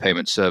extend the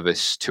payment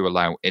service to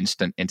allow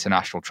instant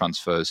international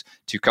transfers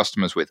to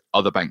customers with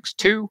other banks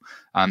too.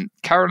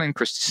 Caroline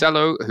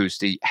Cristicello, who's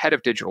the head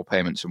of digital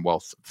payments and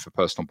wealth for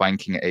personal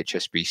banking at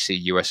HSBC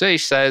USA,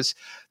 says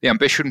the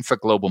ambition for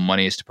Global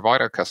Money is to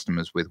provide our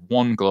customers with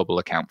one global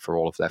account for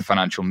all of their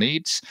financial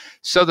needs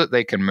so that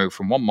they can move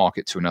from one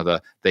market to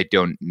another. They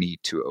don't need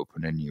to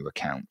open a new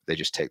account. They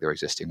just take their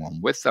existing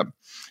one with them.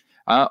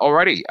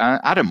 Alrighty,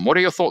 Adam, what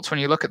are your thoughts when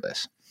you look at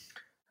this?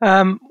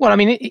 Well, I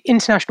mean,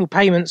 international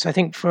payments, I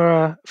think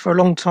for a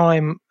long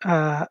time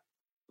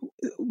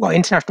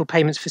international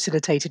payments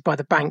facilitated by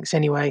the banks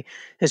anyway,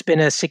 has been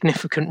a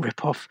significant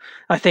rip-off.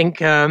 I think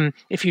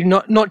if you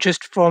not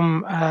just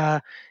from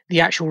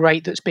the actual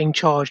rate that's being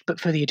charged, but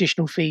for the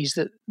additional fees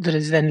that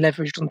is then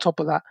leveraged on top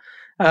of that.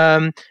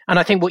 And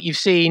I think what you've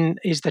seen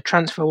is the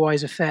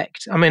TransferWise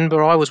effect. I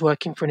remember I was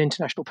working for an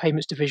international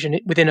payments division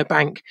within a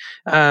bank,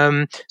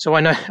 so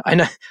I know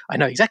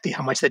exactly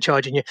how much they're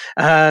charging you.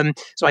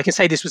 So I can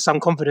say this with some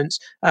confidence.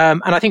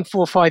 And I think 4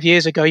 or 5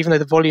 years ago, even though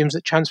the volumes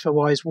that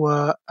TransferWise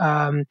were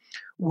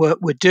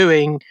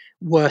doing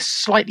were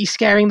slightly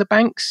scaring the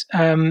banks,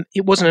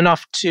 it wasn't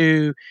enough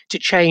to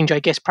change, I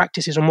guess,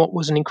 practices on what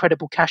was an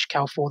incredible cash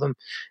cow for them,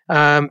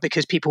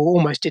 because people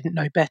almost didn't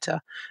know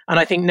better. And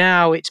I think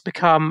now it's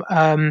become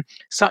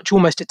such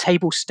almost a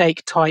table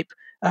stake type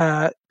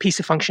piece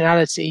of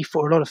functionality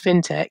for a lot of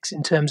fintechs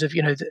in terms of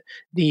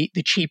the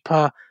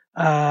cheaper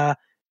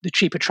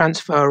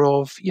transfer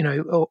of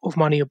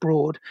money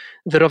abroad,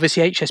 that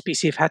obviously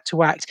HSBC have had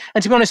to act.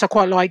 And to be honest, I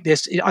quite like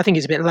this. I think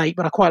it's a bit late,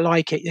 but I quite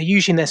like it. They're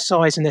using their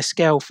size and their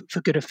scale for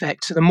good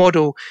effect. So the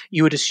model,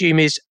 you would assume,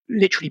 is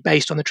literally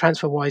based on the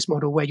TransferWise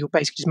model, where you're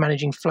basically just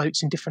managing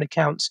floats in different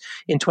accounts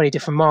in 20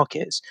 different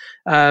markets.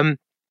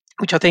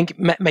 Which I think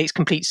makes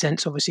complete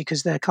sense, obviously,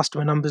 because their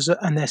customer numbers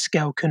and their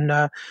scale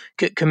can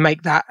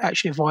make that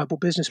actually a viable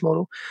business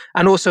model.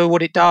 And also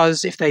what it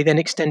does, if they then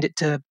extend it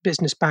to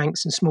business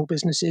banks and small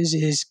businesses,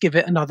 is give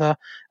it another,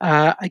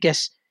 I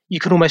guess,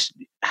 you could almost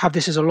have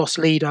this as a loss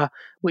leader,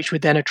 which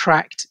would then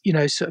attract,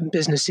 certain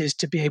businesses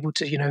to be able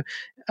to,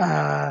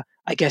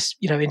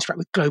 interact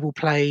with global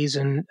plays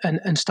and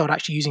start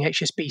actually using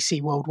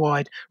HSBC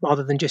worldwide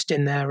rather than just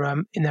in their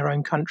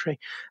own country.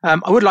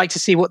 I would like to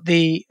see what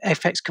the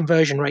FX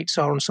conversion rates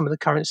are on some of the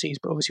currencies,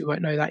 but obviously we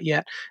won't know that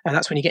yet. And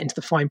that's when you get into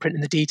the fine print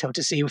and the detail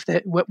to see if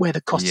where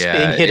the costs are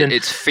being hidden.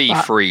 It's fee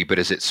free, but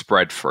is it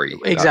spread free?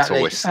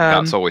 Exactly.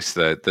 That's always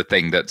the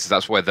thing.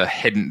 That's where the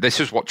hidden. This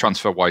is what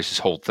TransferWise's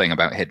whole thing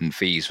about hidden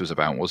fees was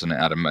about, wasn't it,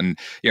 Adam? And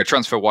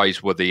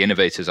TransferWise were the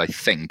innovators, I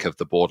think, of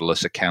the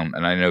borderless account,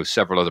 and I know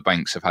several other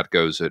banks have had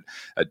goes at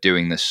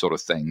doing this sort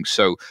of thing.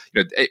 So,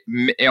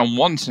 on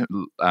one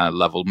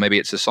level, maybe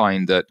it's a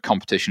sign that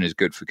competition is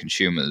good for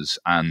consumers,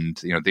 and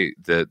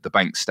the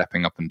banks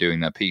stepping up and doing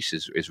their piece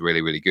is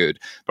really, really good.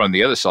 But on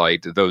the other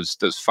side, those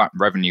fat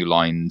revenue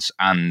lines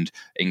and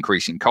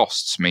increasing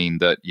costs mean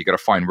that you got to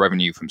find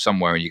revenue from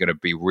somewhere, and you're going to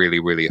be really,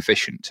 really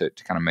efficient to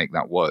kind of make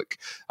that work.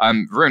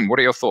 Rune, what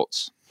are your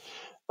thoughts?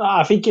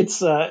 I think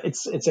it's an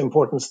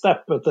important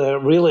step, but the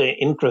really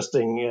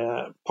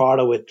interesting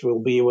part of it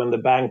will be when the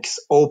banks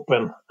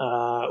open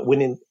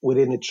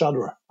within each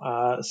other.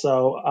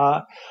 So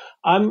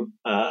I'm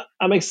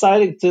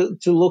excited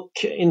to look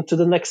into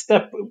the next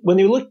step. When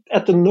you look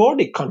at the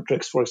Nordic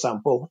countries, for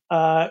example,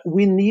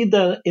 we need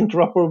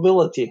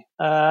interoperability.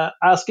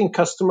 Asking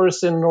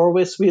customers in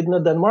Norway, Sweden,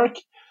 and Denmark,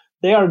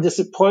 they are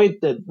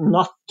disappointed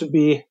not to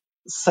be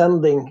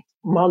sending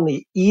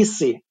money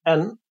easy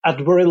and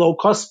at very low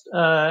cost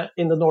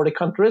in the Nordic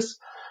countries.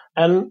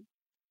 And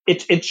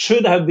it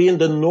should have been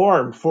the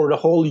norm for the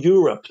whole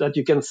Europe that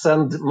you can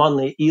send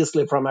money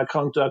easily from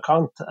account to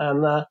account.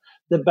 And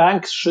the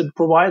banks should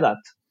provide that.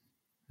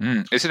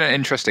 Isn't it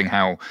interesting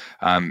how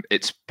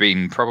it's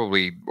been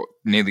probably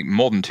nearly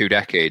more than 2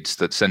 decades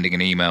that sending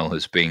an email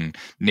has been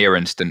near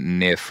instant and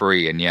near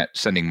free, and yet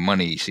sending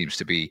money seems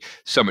to be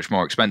so much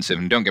more expensive.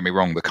 And don't get me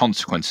wrong, the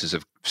consequences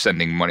of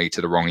sending money to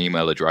the wrong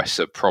email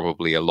address are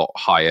probably a lot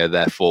higher.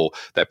 Therefore,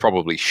 there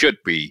probably should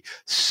be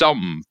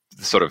some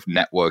sort of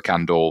network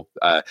and/or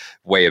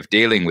way of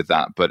dealing with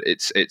that, but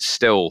it's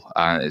still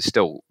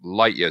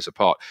light years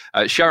apart.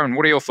 Sharon,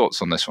 what are your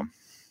thoughts on this one?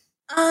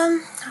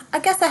 I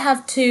guess I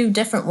have 2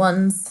 different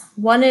ones.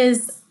 One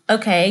is,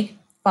 okay,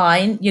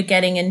 fine, you're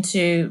getting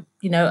into,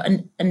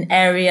 an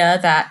area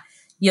that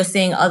you're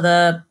seeing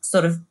other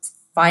sort of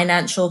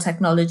financial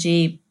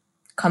technology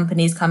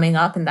companies coming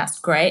up, and that's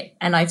great.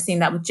 And I've seen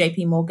that with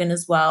JP Morgan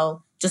as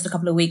well. Just a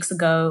couple of weeks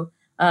ago,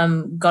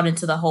 got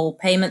into the whole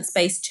payment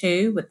space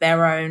too, with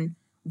their own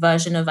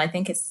version of, I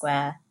think it's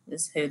Square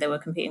is who they were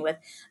competing with.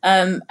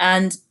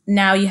 And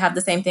now you have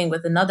the same thing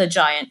with another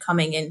giant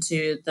coming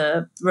into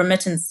the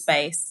remittance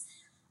space.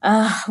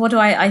 What do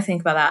I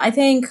think about that? I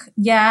think,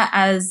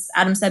 as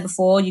Adam said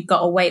before, you've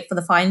got to wait for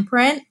the fine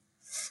print.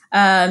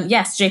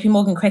 Yes, JP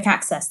Morgan Quick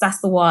Access,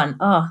 that's the one.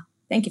 Oh,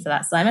 thank you for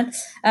that, Simon.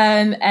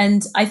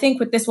 And I think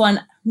with this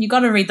one, you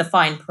got to read the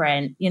fine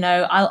print.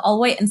 I'll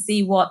wait and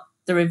see what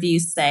the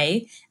reviews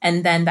say.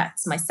 And then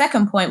that's my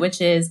second point, which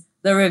is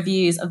the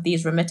reviews of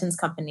these remittance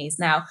companies.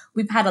 Now,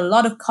 we've had a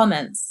lot of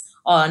comments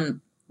on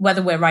whether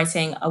we're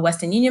writing a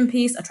Western Union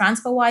piece, a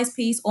TransferWise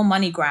piece, or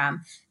MoneyGram.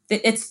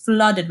 It's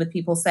flooded with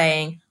people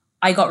saying,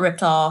 I got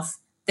ripped off.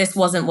 This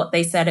wasn't what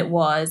they said it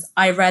was.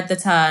 I read the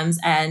terms,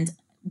 and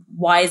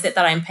why is it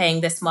that I'm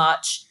paying this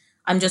much?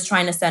 I'm just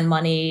trying to send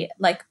money.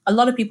 Like, a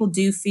lot of people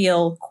do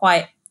feel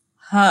quite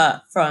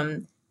hurt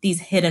from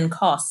these hidden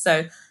costs.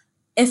 So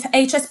if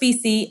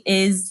HSBC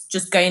is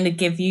just going to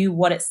give you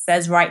what it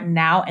says right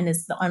now and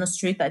is the honest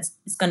truth that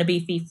it's going to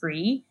be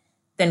fee-free,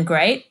 then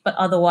great. But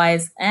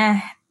otherwise,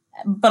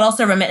 but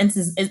also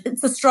remittances,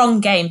 it's a strong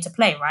game to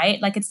play,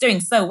 right? Like, it's doing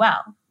so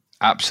well.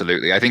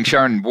 Absolutely. I think,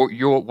 Sharon,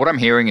 what I'm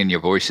hearing in your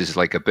voice is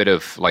like a bit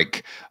of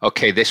like,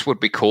 okay, this would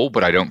be cool,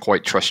 but I don't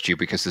quite trust you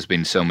because there's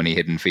been so many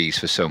hidden fees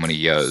for so many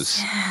years.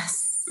 Yes.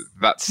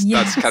 That's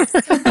kind of,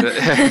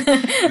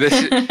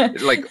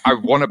 this, like, I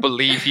want to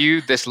believe you.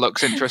 This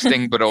looks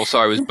interesting, but also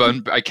I was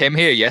burned. I came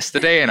here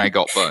yesterday and I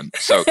got burned.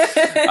 So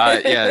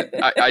yeah,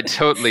 I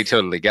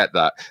totally get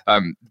that.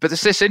 But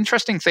there's this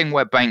interesting thing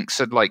where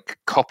banks are like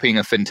copying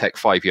a fintech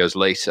 5 years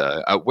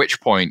later, at which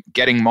point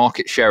getting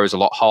market share is a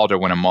lot harder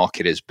when a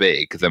market is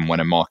big than when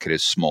a market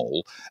is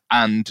small.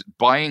 And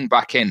buying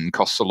back in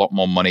costs a lot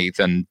more money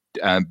than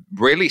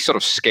really sort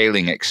of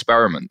scaling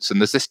experiments. And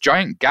there's this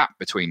giant gap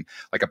between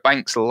like a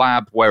bank's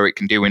lab where it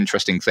can do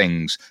interesting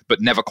things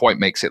but never quite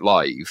makes it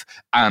live,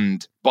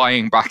 and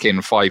buying back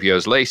in 5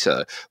 years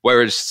later,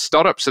 whereas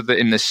startups are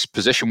in this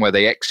position where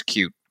they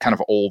execute kind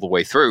of all the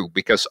way through,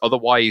 because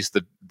otherwise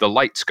the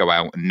lights go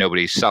out and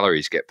nobody's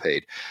salaries get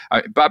paid.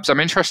 Babs, I'm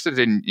interested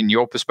in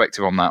your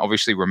perspective on that.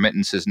 Obviously,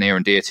 remittance is near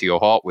and dear to your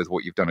heart with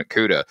what you've done at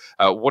Kuda.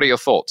 What are your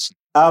thoughts?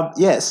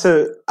 Yeah,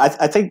 so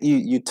I think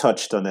you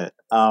touched on it.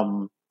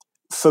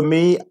 For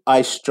me,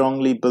 I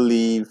strongly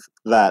believe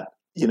that,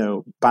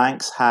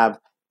 banks have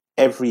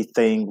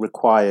everything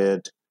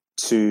required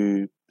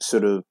to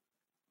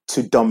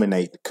to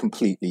dominate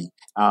completely.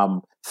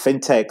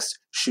 Fintechs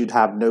should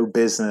have no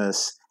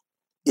business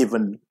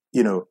even,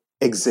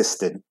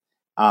 existing,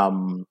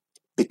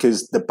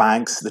 because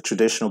the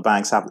traditional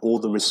banks have all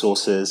the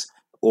resources,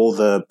 all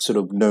the sort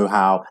of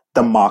know-how,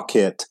 the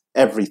market,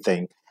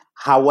 everything.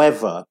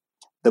 However,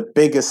 the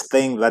biggest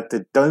thing that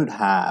they don't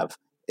have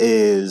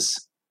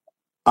is,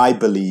 I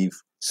believe,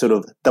 sort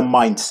of the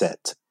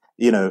mindset.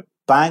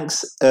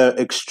 Banks are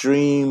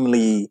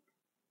extremely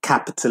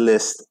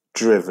capitalist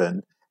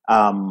driven.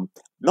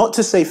 Not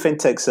to say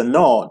fintechs are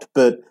not,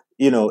 but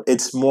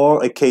it's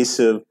more a case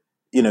of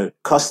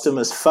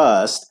customers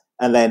first,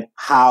 and then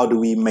how do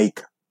we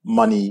make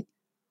money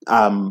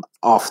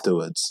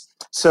afterwards.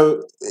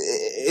 So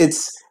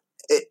it's,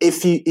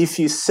 if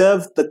you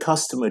serve the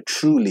customer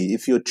truly,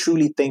 if you're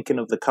truly thinking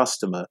of the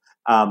customer,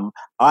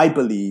 I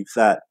believe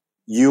that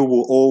you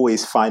will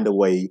always find a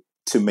way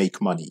to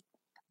make money.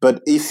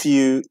 But if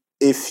you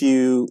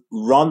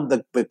run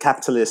the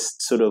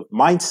capitalist sort of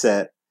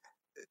mindset,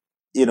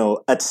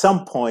 at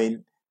some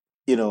point,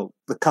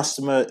 the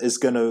customer is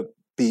going to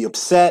be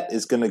upset,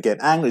 is going to get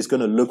angry, is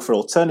going to look for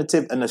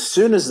alternative. And as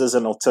soon as there's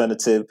an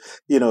alternative,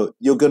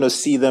 you're going to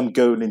see them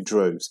going in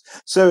droves.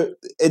 So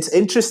it's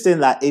interesting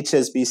that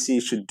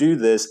HSBC should do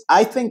this.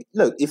 I think,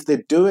 look, if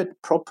they do it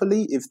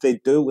properly, if they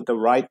do it with the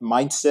right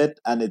mindset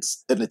and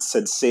it's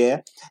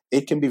sincere,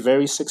 it can be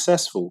very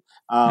successful.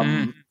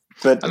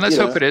 But, and let's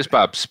hope it is,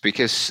 Babs,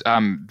 because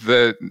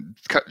the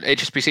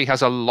HSBC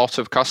has a lot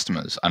of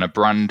customers and a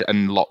brand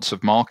and lots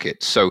of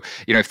markets. So,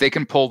 if they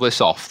can pull this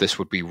off, this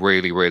would be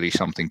really, really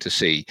something to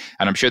see.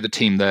 And I'm sure the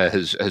team there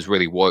has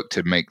really worked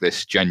to make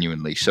this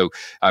genuinely. So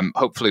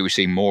hopefully we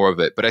see more of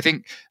it. But I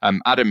think,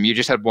 Adam, you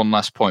just had one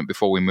last point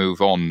before we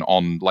move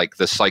on like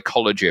the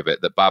psychology of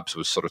it that Babs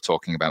was sort of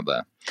talking about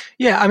there.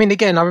 Yeah, I mean,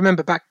 again, I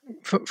remember back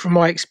from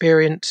my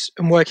experience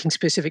and working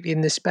specifically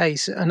in this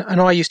space, and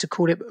I used to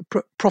call it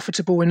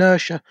profitable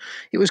inertia.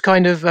 It was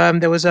kind of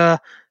there was a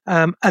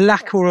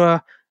lack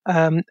or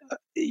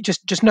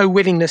just no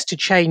willingness to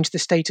change the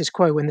status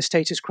quo when the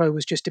status quo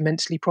was just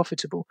immensely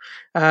profitable.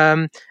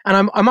 And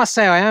I must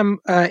say, I am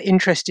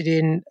interested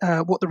in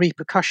what the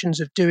repercussions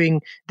of doing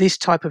this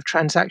type of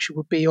transaction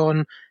would be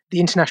on the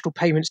international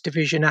payments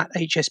division at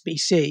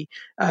HSBC.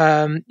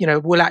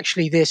 Will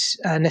actually this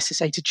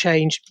necessitate a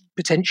change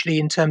potentially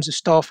in terms of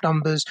staff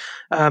numbers,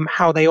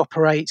 how they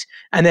operate,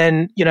 and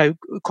then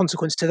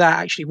consequence to that,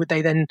 actually, would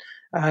they then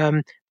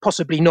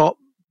possibly not,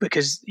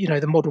 because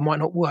the model might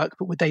not work,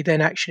 but would they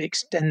then actually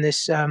extend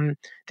this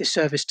this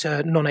service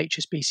to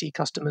non-HSBC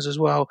customers as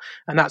well?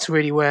 And that's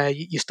really where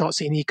you start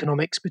seeing the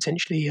economics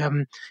potentially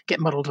get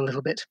muddled a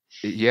little bit.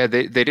 Yeah,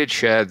 they did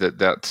share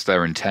that's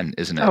their intent,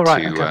 isn't it? Oh,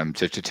 right,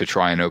 okay. To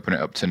try and open it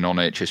up to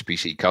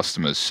non-HSBC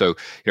customers. So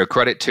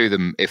credit to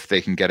them if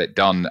they can get it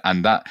done.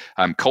 And that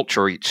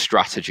culture eats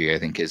strategy, I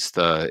think, is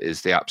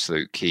the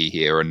absolute key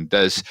here. And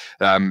there's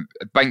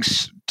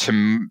banks.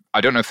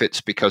 I don't know if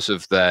it's because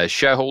of their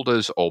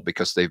shareholders or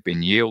because they've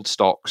been yield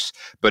stocks,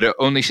 but it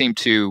only seem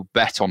to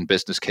bet on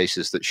business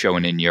cases that show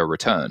an in-year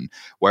return,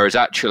 whereas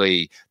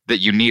actually that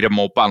you need a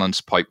more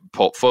balanced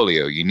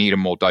portfolio, you need a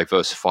more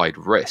diversified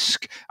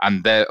risk,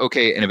 and they're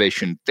okay,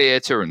 innovation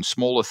theatre and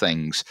smaller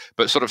things,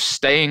 but sort of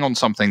staying on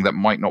something that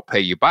might not pay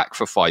you back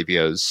for 5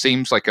 years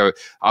seems like a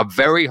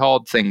very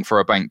hard thing for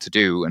a bank to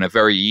do and a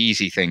very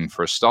easy thing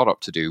for a startup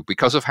to do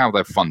because of how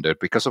they're funded,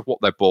 because of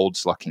what their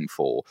board's looking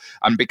for,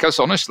 and because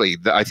honestly,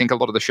 I think a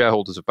lot of the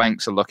shareholders of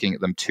banks are looking at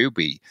them to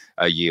be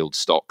yield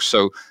stocks.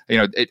 So,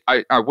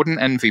 I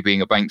wouldn't envy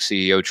being a bank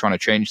CEO trying to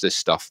change this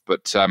stuff,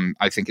 but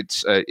I think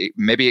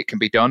maybe it can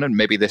be done, and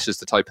maybe this is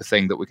the type of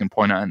thing that we can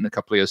point out in a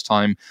couple of years'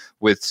 time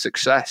with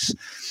success.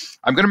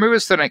 I'm going to move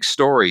us to the next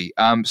story.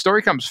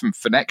 Story comes from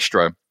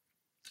Finextra.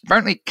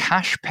 Apparently,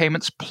 cash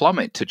payments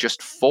plummet to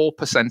just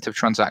 4% of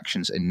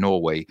transactions in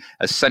Norway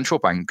as central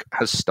bank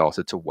has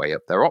started to weigh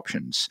up their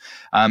options.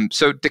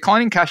 So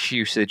declining cash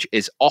usage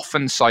is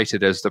often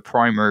cited as the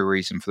primary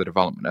reason for the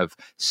development of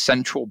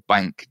central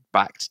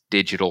bank-backed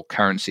digital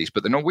currencies.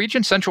 But the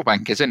Norwegian central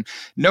bank is in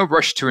no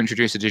rush to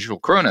introduce a digital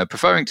krona,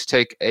 preferring to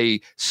take a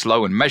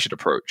slow and measured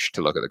approach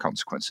to look at the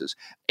consequences.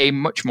 A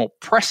much more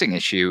pressing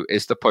issue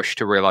is the push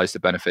to realize the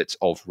benefits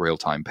of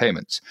real-time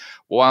payments.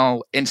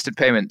 While instant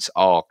payments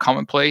are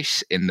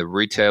commonplace in the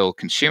retail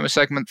consumer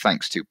segment,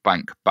 thanks to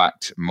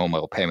bank-backed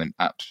mobile payment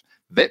apps,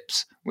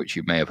 Vipps, which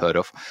you may have heard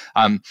of,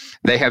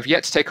 they have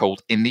yet to take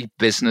hold in the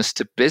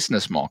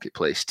business-to-business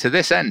marketplace. To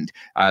this end,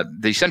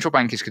 the central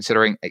bank is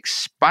considering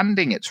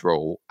expanding its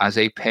role as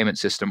a payment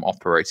system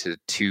operator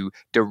to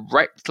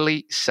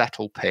directly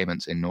settle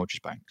payments in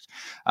Norges banks.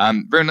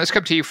 Rune, let's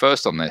come to you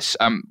first on this.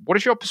 What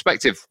is your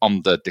perspective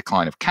on the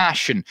decline of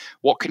cash, and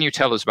what can you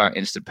tell us about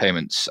instant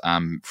payments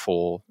and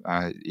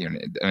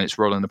its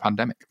role in the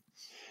pandemic?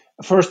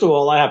 First of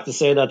all, I have to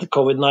say that the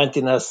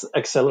COVID-19 has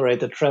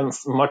accelerated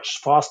trends much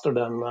faster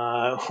than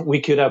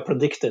we could have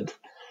predicted.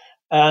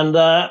 And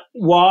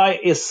why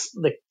is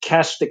the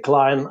cash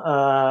decline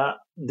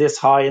this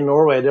high in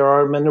Norway? There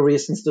are many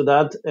reasons to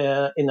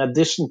that, in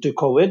addition to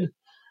COVID.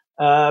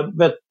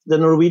 But the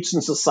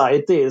Norwegian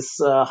society is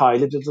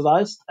highly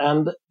digitalized,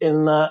 and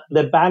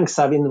the banks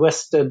have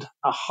invested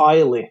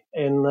highly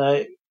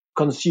in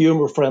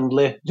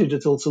consumer-friendly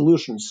digital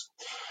solutions.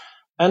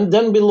 And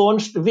then we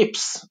launched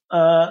Vipps,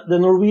 the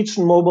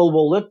Norwegian mobile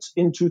wallet,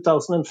 in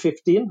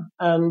 2015.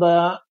 And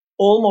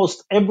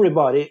almost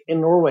everybody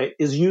in Norway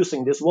is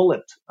using this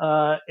wallet.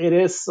 It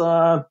is,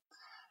 I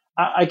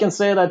can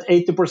say that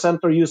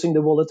 80% are using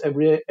the wallet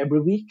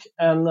every week.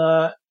 And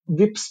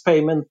Vipps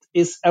payment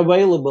is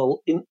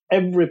available in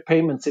every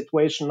payment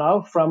situation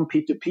now, from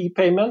P2P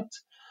payment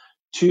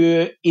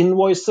to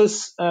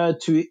invoices,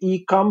 to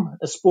e-com,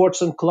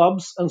 sports and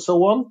clubs, and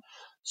so on.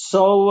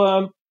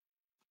 So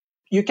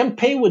you can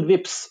pay with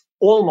Vipps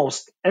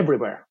almost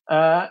everywhere.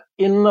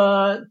 In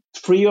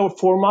 3 or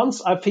 4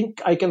 months, I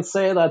think I can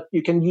say that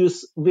you can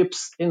use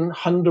Vipps in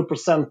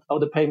 100%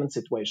 of the payment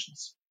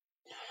situations.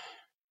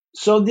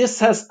 So this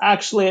has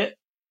actually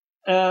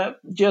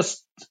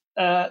just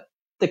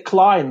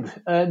declined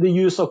the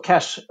use of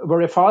cash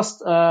very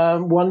fast.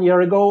 1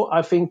 year ago,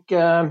 I think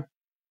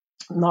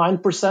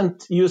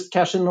 9% used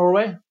cash in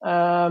Norway.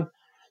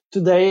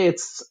 Today,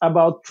 it's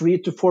about 3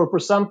 to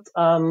 4%,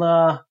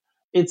 and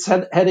it's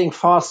heading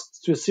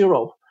fast to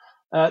zero.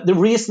 The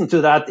reason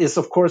to that is,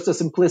 of course, the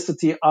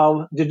simplicity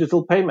of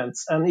digital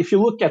payments. And if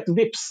you look at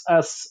Vipps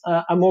as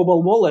a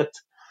mobile wallet,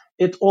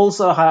 it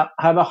also have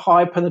a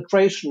high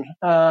penetration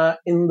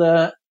in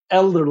the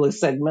elderly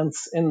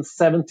segments, in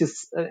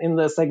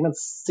the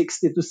segments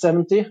 60 to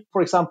 70,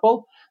 for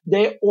example.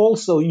 They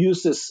also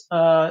uses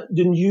the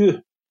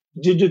new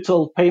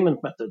digital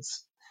payment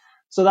methods.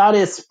 So that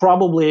is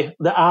probably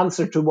the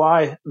answer to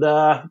why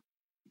the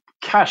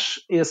cash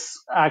is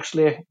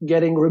actually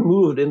getting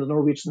removed in the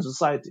Norwegian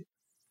society.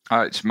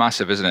 It's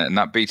massive, isn't it? And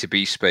that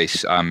B2B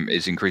space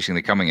is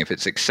increasingly coming. If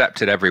it's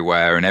accepted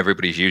everywhere and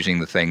everybody's using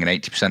the thing and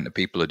 80% of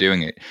people are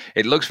doing it,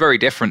 it looks very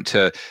different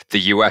to the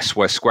US,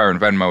 where Square and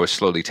Venmo are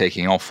slowly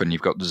taking off, and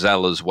you've got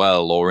Zelle as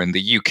well, or in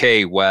the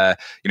UK, where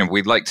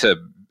we'd like to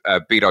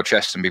beat our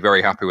chests and be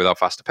very happy with our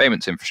faster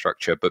payments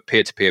infrastructure, but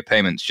peer-to-peer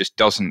payments just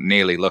doesn't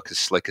nearly look as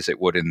slick as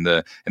it would in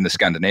the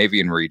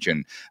Scandinavian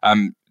region.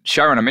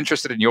 Sharon, I'm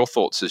interested in your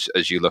thoughts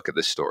as you look at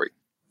this story.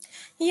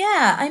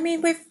 Yeah, I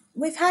mean,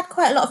 we've had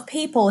quite a lot of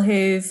people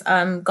who've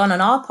gone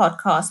on our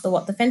podcast, the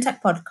What the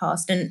FinTech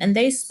podcast, and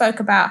they spoke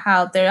about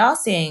how they are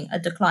seeing a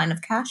decline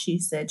of cash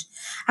usage.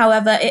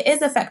 However, it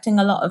is affecting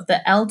a lot of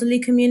the elderly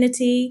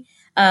community,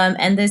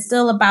 and there's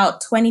still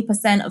about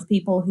 20% of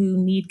people who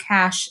need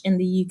cash in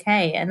the UK.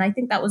 And I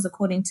think that was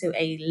according to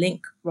a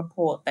Link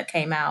report that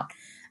came out,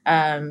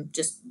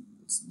 just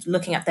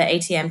looking at the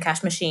ATM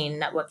cash machine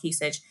network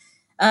usage.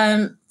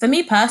 For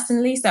me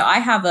personally, so I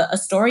have a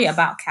story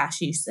about cash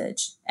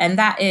usage, and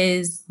that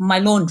is my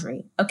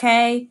laundry.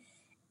 Okay.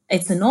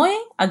 It's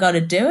annoying. I got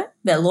to do it.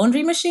 There are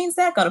laundry machines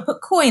there. Got to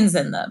put coins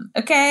in them.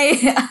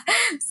 Okay.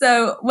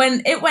 So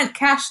when it went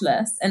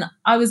cashless and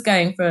I was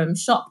going from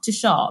shop to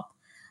shop,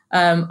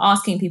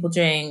 asking people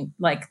during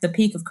like the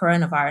peak of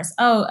coronavirus,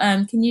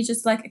 can you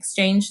just like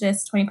exchange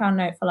this £20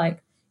 note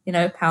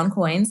for pound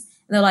coins?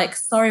 They're like,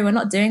 sorry, we're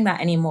not doing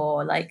that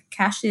anymore. Like,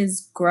 cash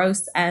is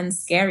gross and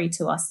scary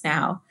to us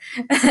now.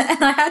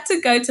 And I had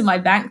to go to my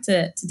bank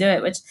to do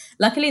it, which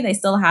luckily they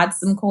still had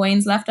some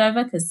coins left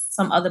over because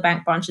some other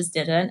bank branches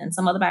didn't. And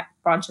some other bank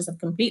branches have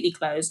completely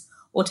closed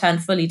or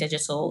turned fully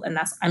digital. And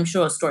that's, I'm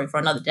sure, a story for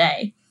another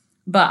day.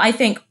 But I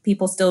think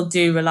people still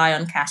do rely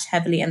on cash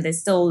heavily. And there's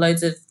still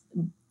loads of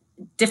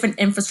different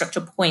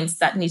infrastructure points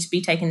that need to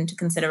be taken into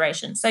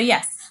consideration. So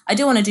yes, I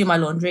do want to do my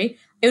laundry.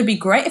 It would be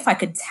great if I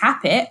could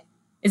tap it.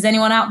 Is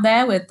anyone out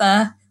there with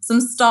some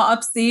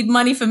startup seed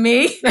money for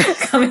me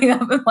coming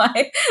up with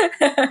my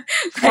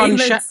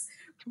payments?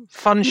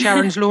 Fun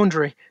Sharon's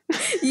laundry.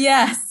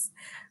 Yes.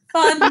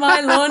 fund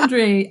my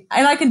laundry.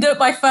 And I can do it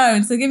by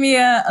phone. So give me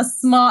a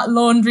smart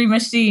laundry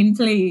machine,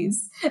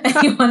 please.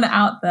 Anyone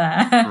out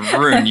there?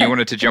 Rune, you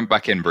wanted to jump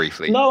back in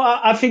briefly. No,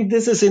 I think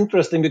this is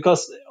interesting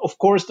because, of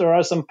course, there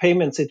are some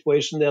payment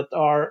situations that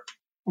are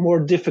more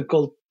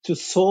difficult to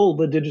solve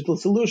with digital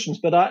solutions.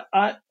 But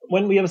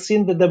when we have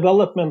seen the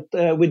development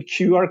with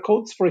QR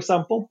codes, for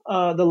example,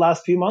 the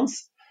last few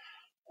months,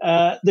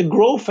 the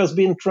growth has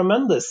been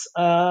tremendous.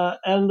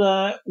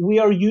 And we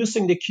are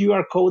using the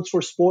QR codes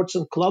for sports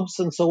and clubs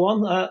and so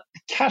on.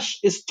 Cash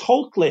is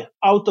totally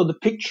out of the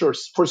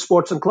pictures for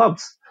sports and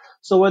clubs.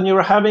 So when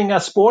you're having a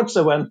sports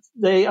event,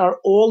 they are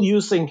all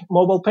using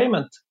mobile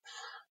payment.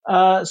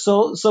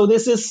 So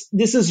this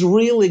is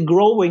really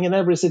growing in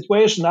every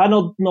situation. I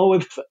don't know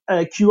if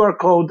a QR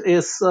code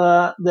is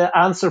the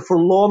answer for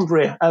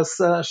laundry, as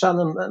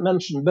Shannon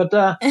mentioned, but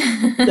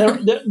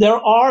there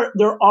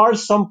are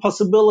some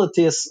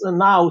possibilities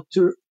now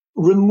to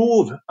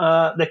remove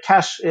the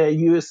cash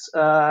use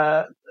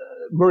very,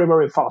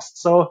 very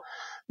fast. So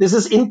this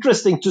is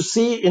interesting to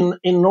see in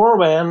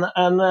Norway,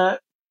 and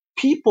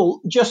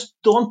people just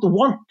don't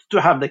want to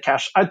have the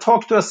cash. I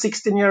talked to a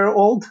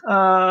 16-year-old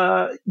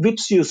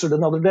Vipps user the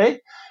other day.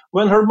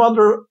 When her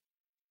mother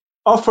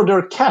offered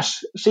her cash,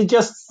 she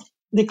just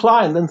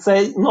declined and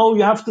said, "No,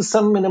 you have to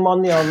send me the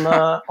money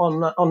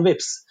on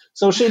Vipps."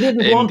 So she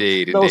didn't want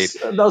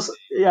those.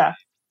 Yeah.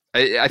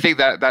 I think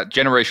that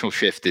generational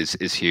shift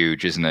is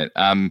huge, isn't it?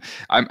 I'm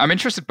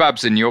interested,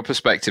 Babs, in your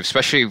perspective,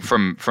 especially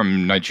from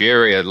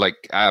Nigeria.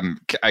 Like,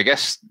 I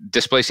guess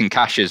displacing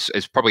cash is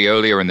probably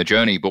earlier in the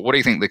journey. But what do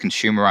you think the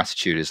consumer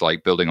attitude is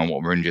like, building on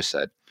what Rune just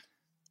said?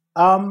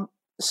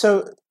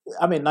 So,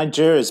 I mean,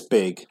 Nigeria is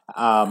big,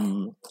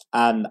 and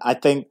I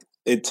think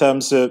in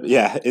terms of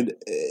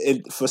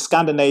for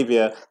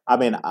Scandinavia, I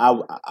mean,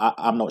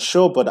 I'm not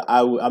sure, but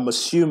I'm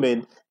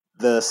assuming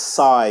the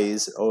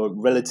size or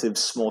relative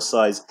small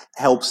size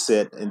helps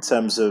it in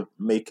terms of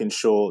making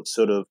sure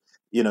sort of,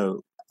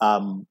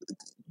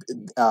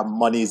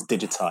 money is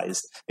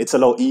digitized. It's a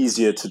lot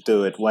easier to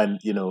do it when,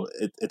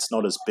 it's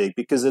not as big,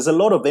 because there's a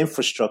lot of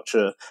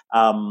infrastructure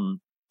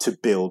to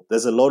build.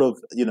 There's a lot of,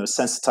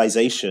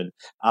 sensitization,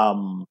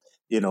 so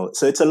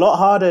it's a lot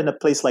harder in a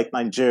place like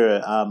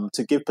Nigeria.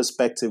 To give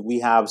perspective,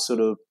 we have sort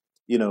of,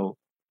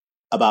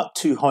 about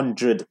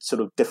 200 sort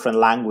of different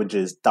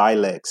languages,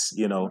 dialects,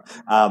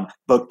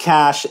 but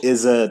cash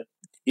is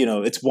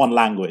it's one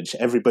language.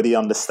 Everybody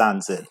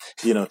understands it,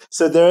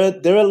 So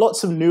there are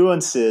lots of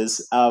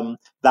nuances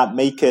that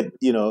make it,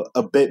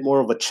 a bit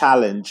more of a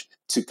challenge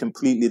to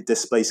completely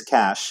displace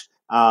cash.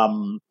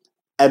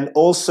 And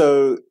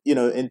also,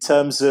 in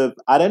terms of,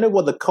 I don't know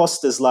what the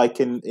cost is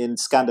like in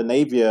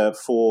Scandinavia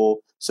for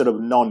sort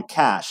of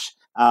non-cash.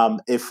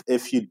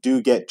 If you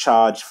do get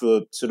charged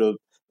for sort of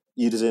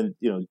using,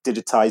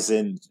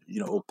 digitizing,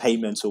 or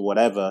payments or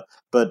whatever.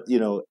 But,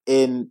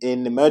 in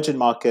emerging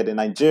market in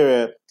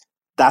Nigeria,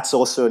 that's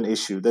also an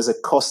issue. There's a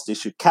cost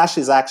issue. Cash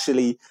is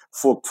actually,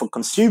 for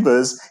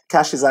consumers,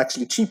 cash is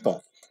actually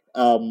cheaper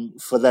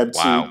for them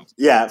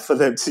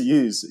to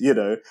use,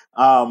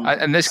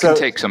 and this can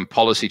take some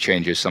policy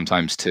changes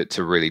sometimes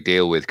to really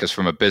deal with, because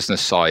from a business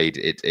side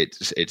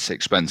it's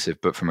expensive,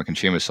 but from a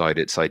consumer side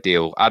it's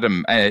ideal.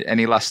 Adam,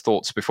 any last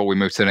thoughts before we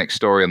move to the next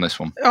story on this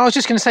one? I was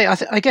just going to say,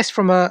 I guess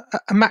from a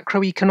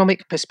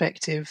macroeconomic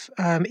perspective,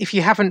 if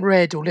you haven't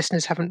read, or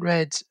listeners haven't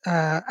read,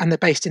 and they're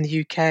based in the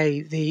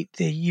UK,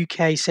 the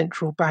UK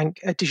Central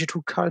Bank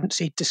digital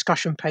currency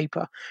discussion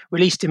paper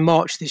released in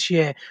March this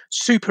year,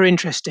 super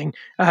interesting.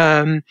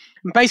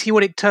 Basically,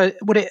 what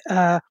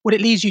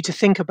it leads you to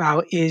think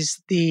about is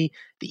the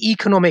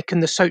economic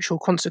and the social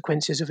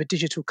consequences of a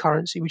digital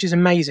currency, which is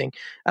amazing.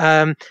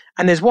 And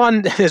there's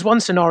one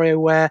scenario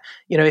where,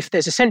 if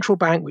there's a central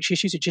bank which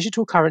issues a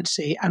digital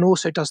currency and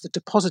also does the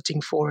depositing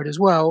for it as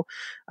well,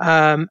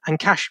 and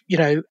cash,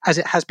 as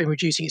it has been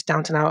reducing, it's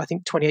down to now I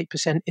think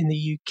 28% in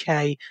the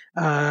UK.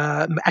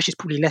 Actually, it's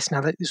probably less now.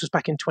 This was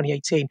back in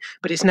 2018,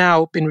 but it's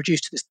now been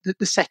reduced to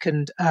the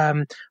second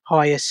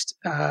highest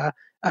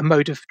a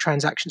mode of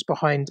transactions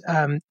behind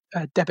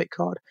a debit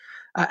card.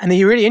 And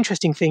the really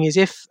interesting thing is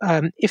if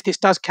this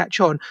does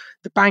catch on,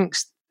 the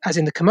banks, as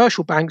in the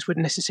commercial banks,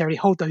 wouldn't necessarily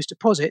hold those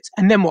deposits.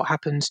 And then what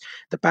happens?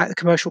 The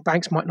commercial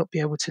banks might not be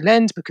able to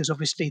lend, because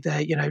obviously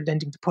their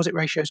lending deposit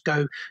ratios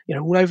go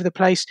all over the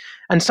place.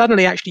 And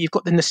suddenly, actually, you've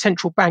got then the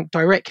central bank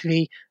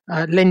directly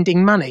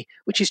lending money,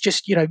 which is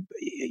just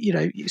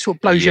it sort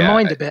of blows your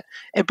mind a bit.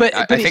 But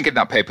I think in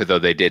that paper, though,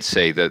 they did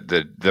say that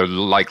the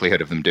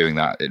likelihood of them doing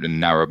that in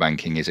narrow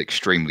banking is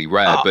extremely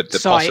rare, but the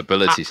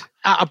possibilities.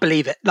 I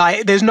believe it.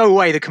 Like, there's no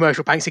way the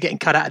commercial banks are getting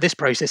cut out of this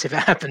process if it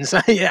happens.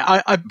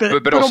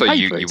 But also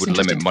you would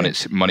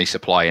limit money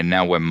supply, and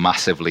now we're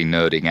massively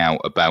nerding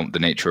out about the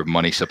nature of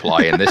money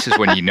supply, and this is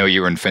when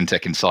you're in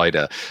FinTech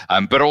Insider.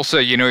 But also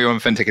you're in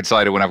FinTech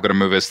Insider when I've got to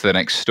move us to the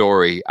next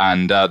story,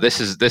 and this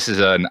is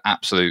an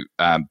absolute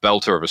absolute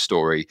belter of a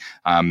story.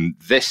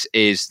 This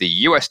is the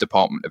US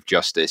Department of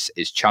Justice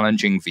is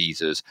challenging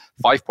Visa's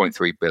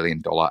 $5.3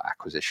 billion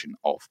acquisition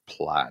of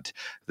Plaid.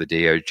 The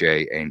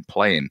DOJ ain't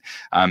playing.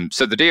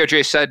 So the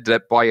DOJ said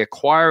that by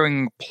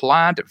acquiring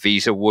Plaid,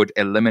 Visa would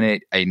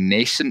eliminate a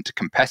nascent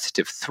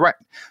competitive threat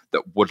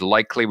that would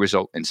likely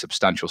result in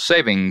substantial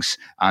savings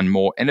and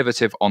more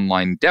innovative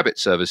online debit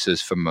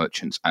services for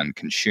merchants and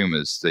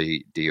consumers,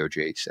 the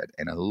DOJ said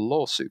in a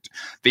lawsuit.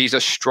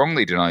 Visa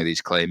strongly deny these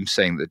claims,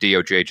 saying that the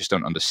DOJ just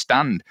don't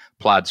understand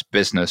Plaid's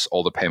business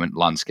or the payment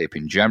landscape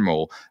in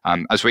general.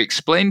 As we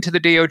explained to the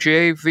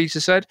DOJ, Visa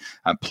said,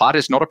 Plaid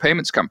is not a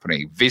payments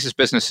company. Visa's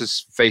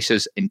business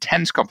faces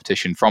intense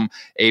competition from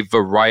a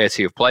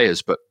variety of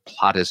players, but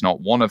Plaid is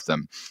not one of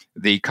them.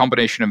 The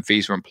combination of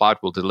Visa and Plaid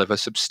will deliver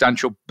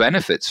substantial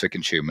benefits for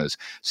consumers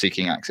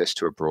seeking access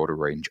to a broader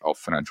range of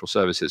financial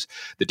services.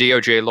 The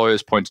DOJ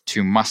lawyers pointed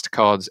to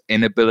MasterCard's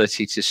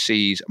inability to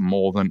seize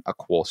more than a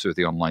quarter of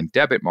the online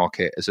debit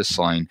market as a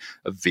sign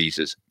of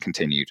Visa's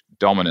continued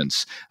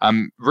dominance.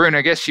 Rune,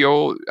 I guess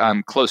you're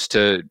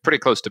pretty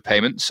close to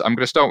payments. I'm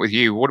going to start with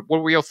you. What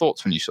were your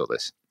thoughts when you saw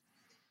this?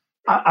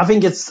 I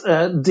think it's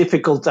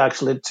difficult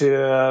actually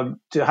to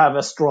have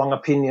a strong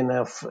opinion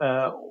of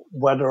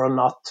whether or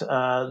not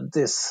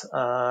this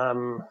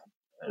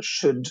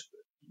should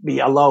be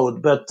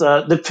allowed. But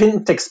the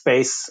fintech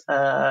space,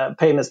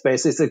 payment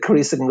space, is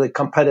increasingly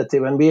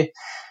competitive, and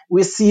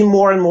we see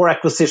more and more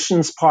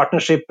acquisitions,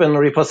 partnership, and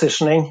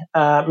repositioning.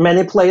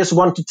 Many players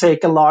want to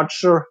take a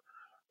larger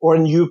or a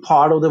new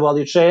part of the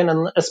value chain,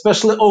 and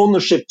especially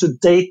ownership to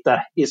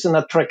data is an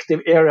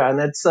attractive area,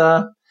 and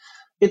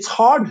it's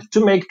hard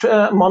to make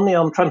money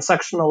on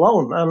transaction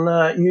alone.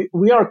 And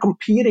we are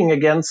competing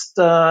against,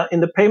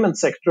 in the payment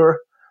sector,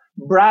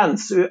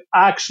 brands who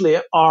actually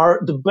are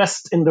the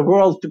best in the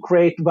world to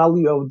create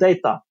value of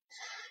data.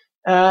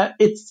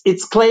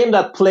 It's claimed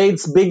that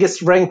Plaid's biggest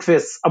strength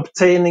is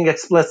obtaining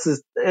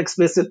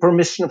explicit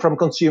permission from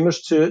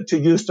consumers to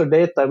use their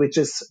data, which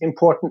is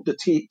important to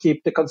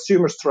keep the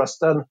consumers'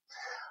 trust. And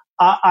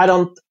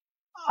I'm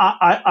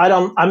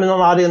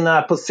not in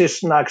a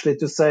position actually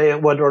to say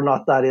whether or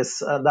not that is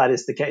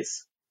the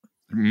case.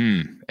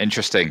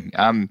 Interesting.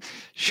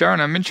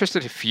 Sharon, I'm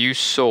interested if you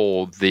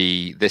saw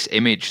this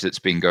image that's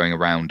been going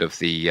around of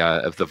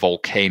the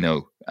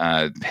volcano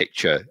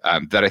picture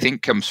that I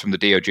think comes from the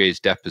DOJ's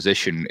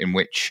deposition, in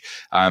which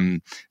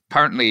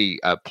apparently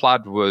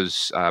Plaid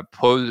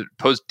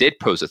did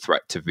pose a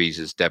threat to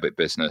Visa's debit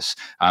business,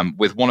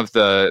 with one of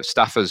the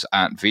staffers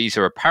at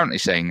Visa apparently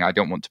saying, "I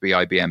don't want to be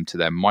IBM to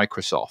their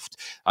Microsoft."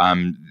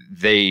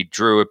 They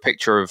drew a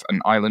picture of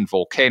an island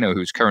volcano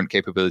whose current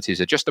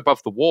capabilities are just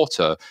above the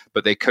water,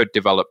 but they could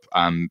develop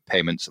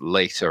payments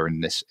later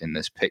in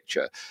this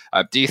picture.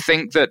 Do you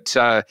think that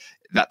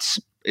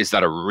is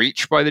that a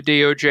reach by the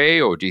DOJ,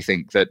 or do you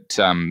think that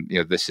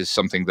this is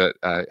something that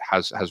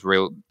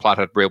Plaid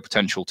had real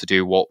potential to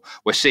do what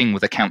we're seeing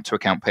with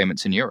account-to-account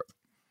payments in Europe?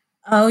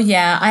 Oh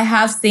yeah, I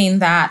have seen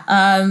that.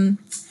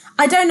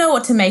 I don't know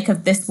what to make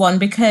of this one,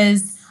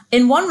 because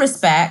in one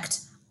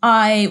respect,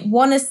 I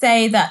want to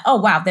say that, oh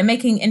wow, they're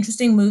making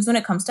interesting moves when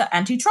it comes to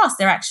antitrust.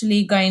 They're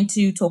actually going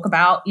to talk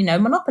about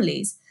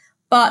monopolies,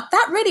 but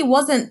that really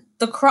wasn't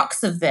the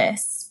crux of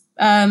this.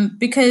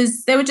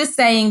 Because they were just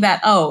saying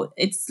that, oh,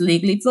 it's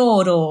legally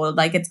flawed, or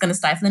like it's going to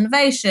stifle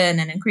innovation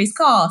and increase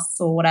costs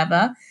or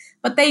whatever.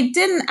 But they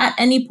didn't at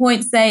any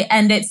point say,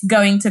 and it's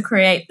going to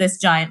create this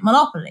giant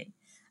monopoly.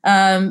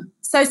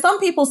 So some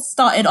people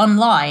started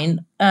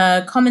online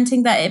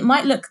commenting that it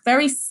might look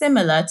very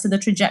similar to the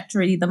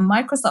trajectory the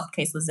Microsoft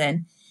case was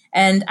in.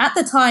 And at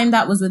the time,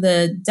 that was with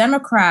a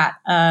Democrat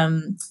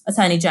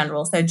attorney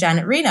general, so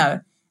Janet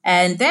Reno.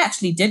 And they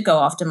actually did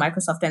go after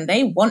Microsoft, and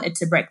they wanted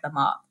to break them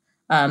up.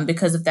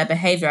 Because of their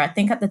behavior. I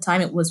think at the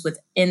time it was with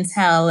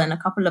Intel and a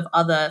couple of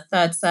other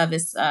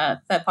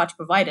third-party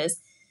providers.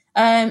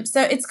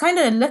 So it's kind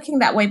of looking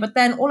that way. But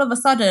then all of a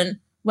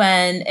sudden,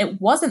 when it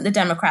wasn't the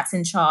Democrats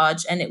in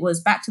charge and it was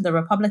back to the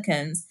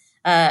Republicans,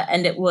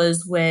 and it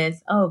was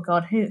with, oh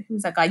God,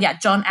 who's that guy? Yeah,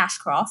 John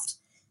Ashcroft.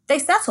 They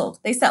settled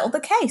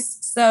the case.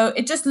 So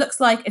it just looks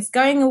like it's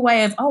going a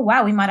way of, oh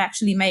wow, we might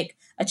actually make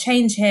a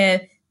change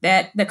here.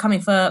 They're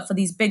coming for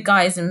these big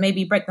guys and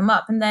maybe break them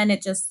up, and then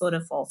it just sort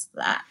of falls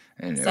flat.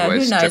 So who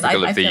it's knows?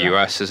 Typical of the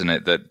US, like, isn't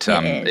it? That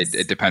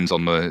it depends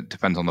on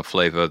the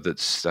flavor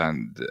that's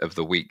of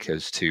the week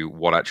as to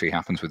what actually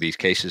happens with these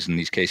cases, and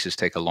these cases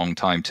take a long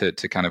time to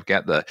kind of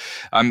get there.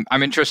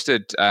 I'm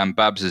interested,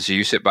 Babs, as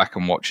you sit back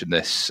and watching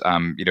this.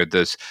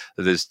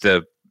 There's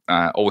the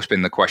always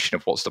been the question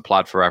of what's the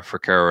Plaid for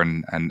Africa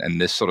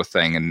and this sort of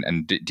thing,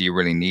 and do you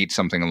really need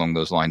something along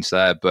those lines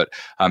there? But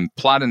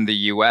Plaid in the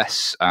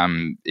US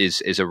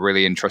is a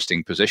really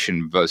interesting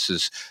position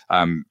versus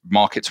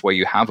markets where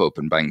you have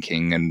open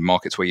banking and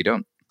markets where you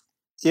don't.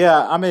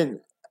 Yeah, I mean,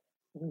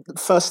 the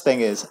first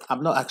thing is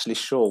I'm not actually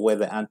sure where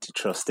the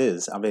antitrust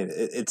is. I mean,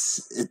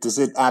 does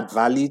it add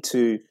value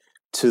to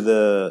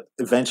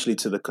eventually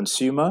to the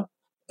consumer?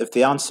 If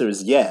the answer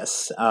is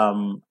yes,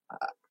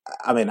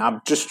 I mean,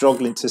 I'm just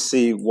struggling to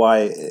see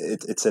why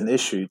it's an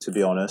issue, to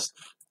be honest.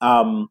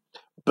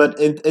 But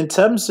in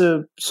terms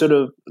of sort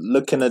of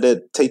looking at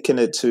it, taking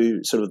it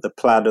to sort of the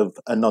Plaid of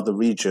another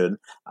region,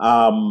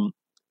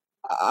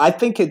 I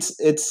think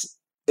it's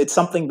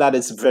something that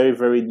is very,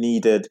 very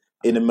needed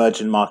in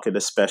emerging market,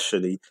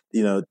 especially.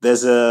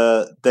 There's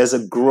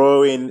a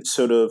growing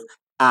sort of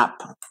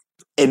app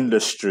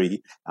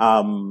industry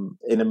in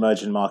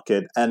emerging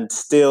market, and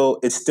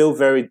it's still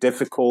very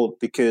difficult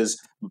because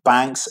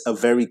banks are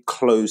very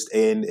closed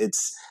in.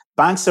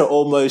 Banks are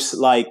almost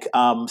like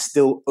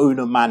still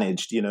owner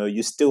managed.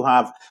 You still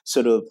have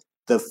sort of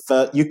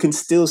you can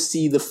still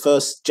see the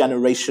first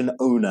generation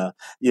owner,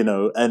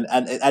 and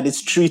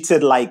it's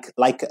treated like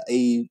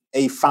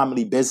a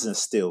family business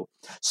still.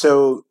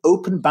 So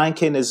open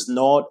banking is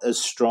not as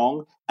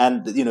strong.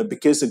 And,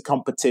 because of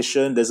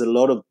competition, there's a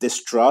lot of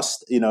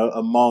distrust,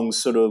 among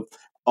sort of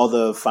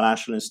other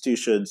financial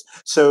institutions.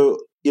 So,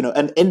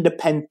 an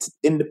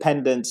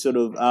independent sort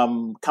of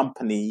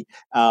company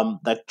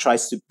that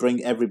tries to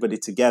bring everybody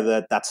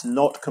together, that's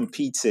not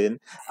competing,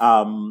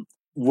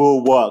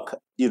 will work,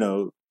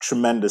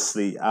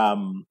 tremendously.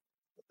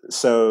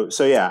 So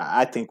yeah,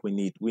 I think we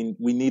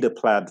need a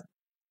Plaid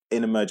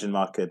in emerging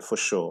market for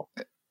sure.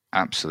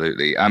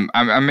 Absolutely.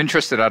 I'm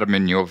interested, Adam,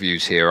 in your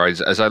views here.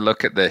 As I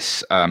look at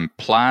this,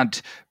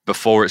 Plaid,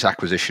 before its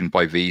acquisition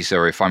by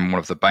Visa, if I'm one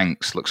of the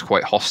banks, looks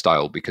quite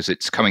hostile because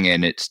it's coming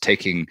in, it's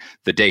taking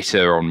the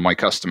data on my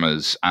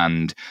customers,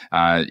 and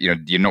you're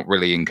not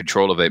really in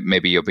control of it.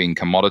 Maybe you're being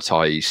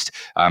commoditized.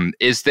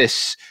 Is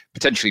this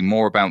potentially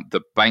more about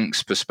the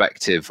bank's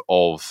perspective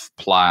of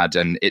Plaid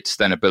and its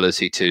then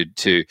ability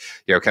to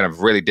kind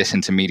of really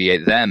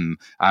disintermediate them,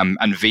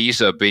 and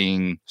Visa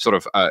being sort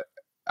of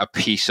a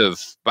piece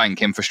of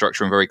bank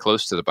infrastructure and very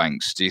close to the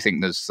banks? Do you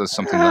think there's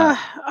something there?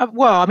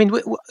 Well, I mean,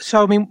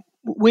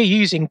 we're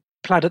using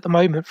Plaid at the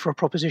moment for a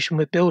proposition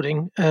we're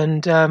building,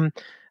 and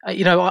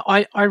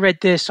I read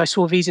this. I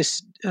saw Visa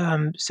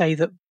say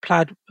that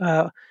Plaid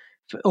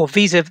or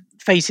Visa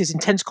faces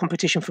intense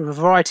competition from a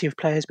variety of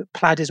players, but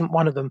Plaid isn't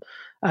one of them.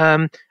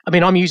 I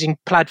mean, I'm using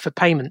Plaid for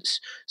payments,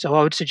 so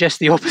I would suggest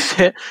the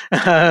opposite.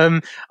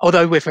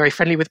 Although we're very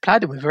friendly with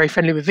Plaid and we're very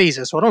friendly with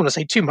Visa, so I don't want to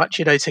say too much,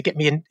 to get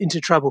me into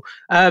trouble.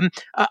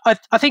 I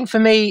think for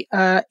me,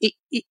 there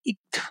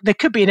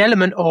could be an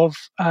element of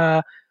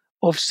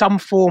some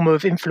form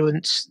of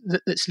influence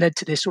that's led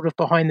to this sort of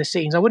behind the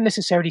scenes. I wouldn't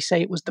necessarily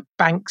say it was the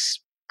banks.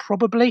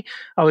 Probably,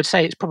 I would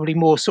say it's probably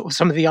more sort of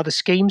some of the other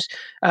schemes.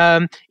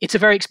 It's a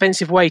very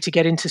expensive way to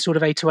get into sort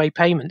of A2A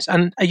payments,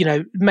 and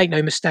make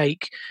no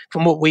mistake,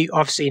 from what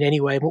I've seen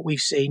anyway, and what we've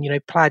seen,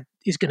 Plaid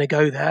is going to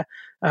go there,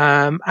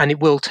 and it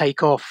will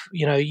take off.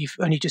 You've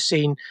only just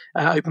seen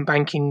open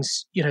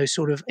banking's,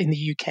 sort of in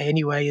the UK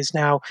anyway, is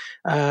now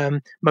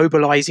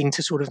mobilizing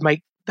to sort of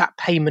make that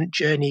payment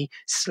journey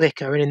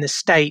slicker. And in the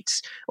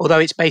States, although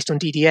it's based on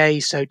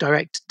DDA, so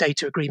direct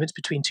data agreements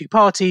between two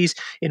parties,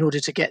 in order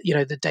to get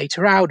the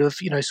data out of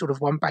sort of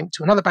one bank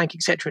to another bank,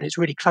 etc., and it's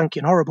really clunky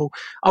and horrible.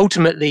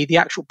 Ultimately, the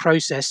actual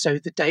process, so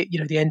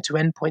the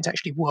end-to-end points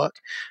actually work,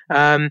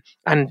 and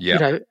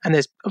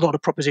there's a lot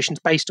of propositions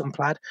based on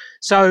Plaid.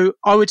 So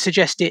I would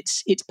suggest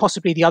it's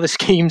possibly the other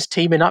schemes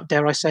teaming up,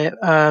 dare I say it,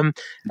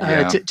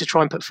 to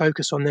try and put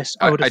focus on this.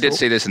 I did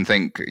see this and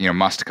think,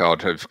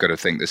 MasterCard have got to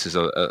think this is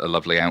a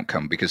lovely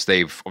outcome, because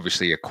they've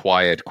obviously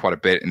acquired quite a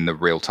bit in the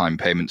real-time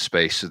payment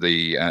space. So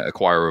the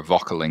acquirer of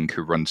Vocalink,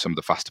 who runs some of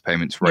the faster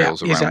payments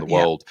rails around the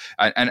world.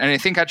 And I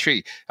think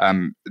actually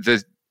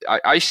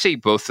I see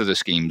both of the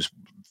schemes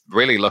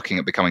really looking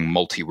at becoming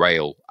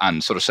multi-rail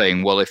and sort of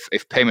saying, well,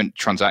 if payment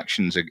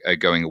transactions are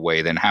going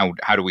away, then how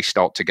do we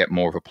start to get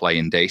more of a play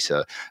in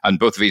data? And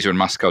both Visa and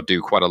MasterCard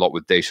do quite a lot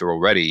with data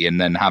already, and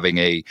then having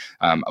a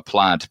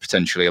Plaid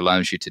potentially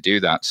allows you to do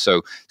that. So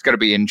it's going to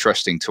be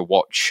interesting to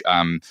watch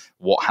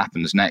what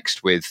happens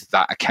next with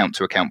that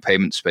account-to-account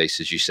payment space,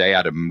 as you say,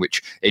 Adam,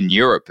 which in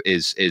Europe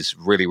is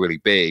really, really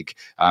big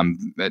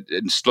and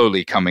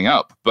slowly coming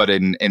up. But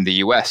in the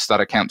US,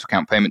 that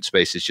account-to-account payment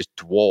space is just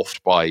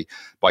dwarfed by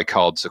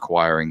cards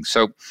acquiring.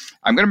 So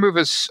I'm going to move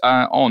us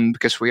on,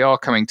 because we are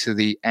coming to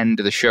the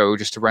end of the show,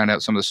 just to round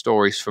out some of the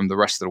stories from the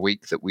rest of the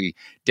week that we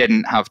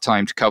didn't have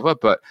time to cover,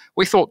 but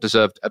we thought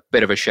deserved a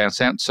bit of a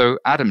shout out. So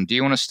Adam, do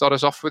you want to start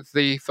us off with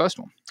the first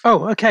one?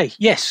 Oh, okay.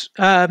 Yes.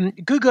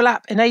 Google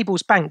app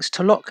enables banks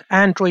to lock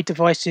Android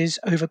devices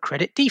over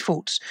credit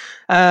defaults.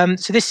 So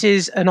this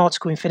is an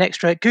article in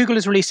Finextra. Google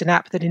has released an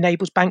app that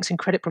enables banks and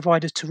credit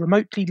providers to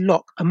remotely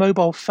lock a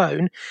mobile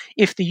phone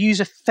if the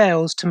user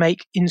fails to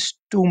make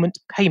installment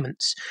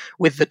payments.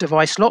 With the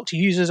device locked,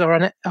 users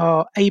are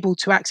able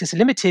to access a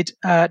limited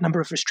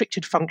number of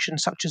restricted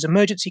functions, such as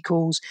emergency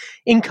calls,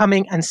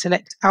 incoming and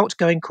select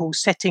outgoing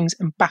calls, settings,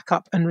 and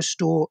backup and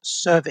restore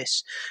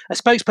service. A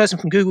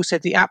spokesperson from Google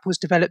said the app was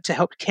developed to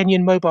help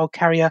Kenyan mobile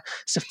carrier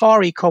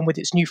Safaricom with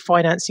its new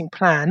financing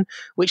plan,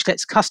 which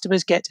lets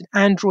customers get an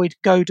Android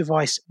Go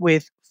device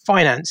with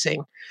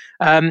financing.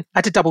 I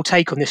had to double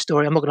take on this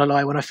story. I'm not going to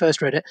lie. When I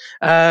first read it,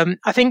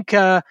 I think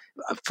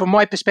from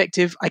my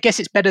perspective, I guess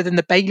it's better than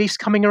the bailiffs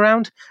coming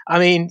around. I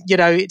mean,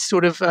 it's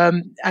sort of,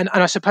 and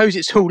I suppose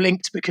it's all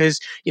linked because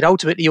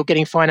ultimately you're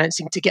getting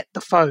financing to get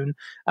the phone.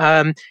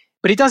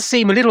 But it does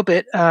seem a little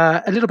bit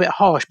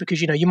harsh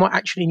because you might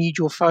actually need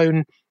your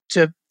phone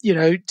to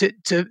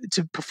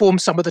perform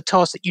some of the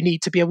tasks that you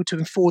need to be able to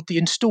afford the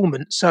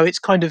installment. So it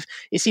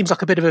seems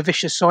like a bit of a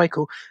vicious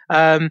cycle.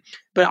 But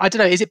I don't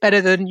know, is it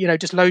better than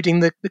just loading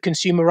the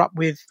consumer up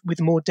with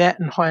more debt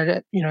and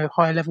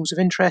higher levels of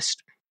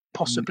interest?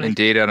 Possibly.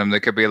 Indeed, Adam.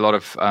 There could be a lot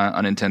of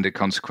unintended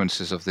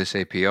consequences of this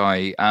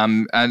API.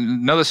 And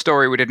another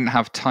story we didn't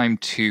have time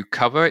to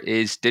cover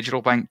is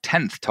digital bank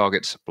Tenth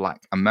targets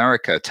Black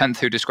America. Tenth,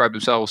 who describe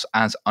themselves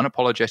as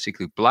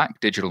unapologetically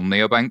Black digital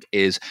neobank,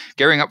 is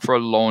gearing up for a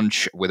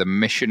launch with a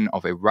mission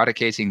of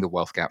eradicating the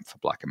wealth gap for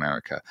Black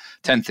America.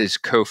 Tenth is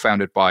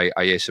co-founded by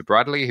Ayesha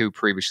Bradley, who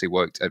previously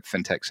worked at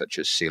fintechs such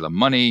as Sela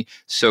Money,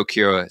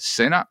 Socure,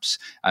 Synapse,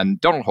 and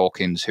Donald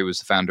Hawkins, who was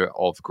the founder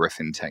of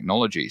Griffin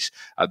Technologies.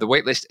 The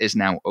waitlist is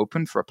now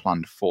open for a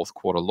planned fourth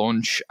quarter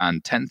launch,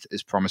 and Tenth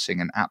is promising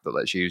an app that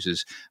lets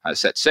users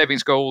set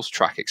savings goals,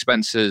 track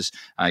expenses,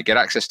 get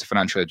access to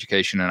financial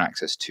education and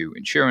access to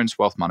insurance,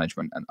 wealth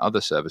management, and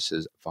other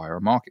services via a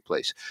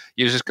marketplace.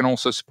 Users can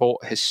also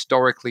support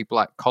historically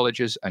Black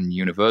colleges and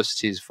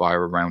universities via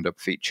a roundup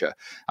feature.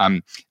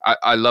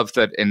 I love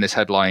that in this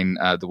headline,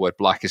 the word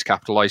Black is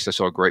capitalized. I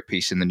saw a great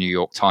piece in the New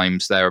York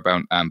Times there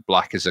about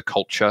Black as a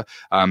culture,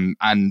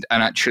 and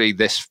actually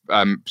this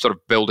sort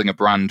of building a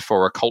brand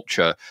for a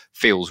culture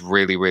feels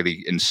really,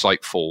 really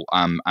insightful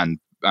and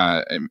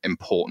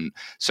important.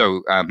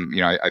 So,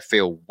 I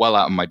feel well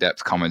out of my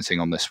depth commenting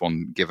on this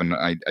one, given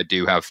I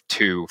do have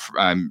two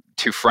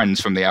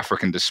friends from the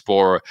African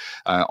diaspora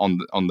on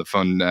the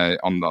phone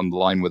on the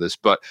line with us.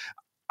 But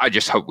I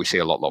just hope we see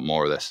a lot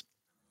more of this.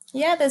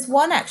 Yeah, there's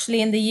one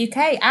actually in the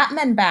UK,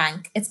 Atman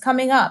Bank. It's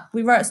coming up.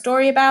 We wrote a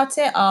story about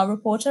it. Our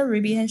reporter,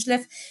 Ruby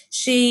Hinchcliffe,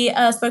 she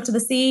spoke to the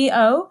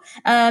CEO,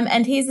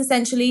 and he's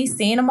essentially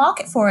seeing a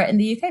market for it in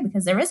the UK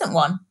because there isn't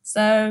one.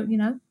 So,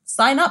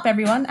 sign up,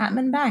 everyone,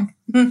 Atman Bank.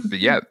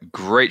 Yeah,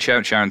 great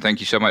shout, Sharon.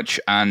 Thank you so much.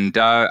 And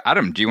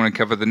Adam, do you want to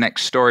cover the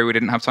next story we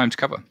didn't have time to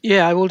cover?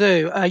 Yeah, I will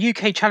do.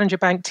 UK challenger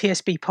bank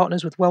TSB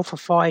partners with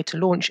Wealthify to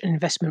launch an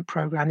investment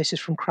program. This is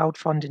from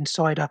Crowdfund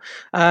Insider.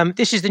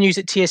 This is the news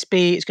that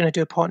TSB is going to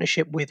do a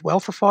partnership with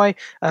Wealthify,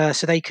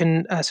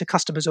 so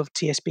customers of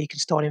TSB can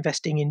start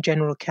investing in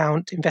general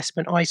account,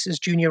 investment ISAs,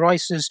 junior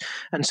ISAs,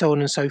 and so on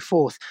and so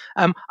forth.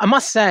 I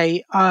must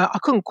say, I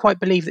couldn't quite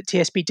believe that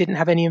TSB didn't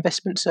have any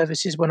investment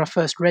services when I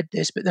first read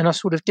this, but then I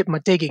sort of did my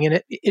digging,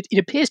 and it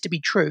appears to be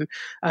true.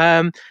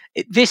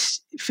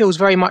 This feels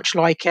very much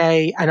like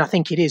and I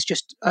think it is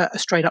just a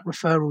straight up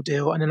referral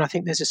deal. And then I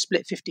think there's a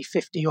split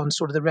 50-50 on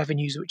sort of the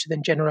revenues which are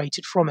then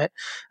generated from it.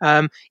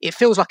 It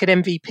feels like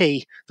an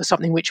MVP for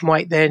something which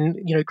might then,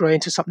 grow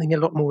into something a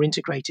lot more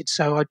integrated.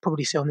 So I'd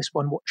probably say on this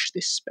one, watch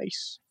this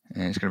space.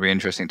 It's going to be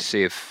interesting to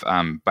see if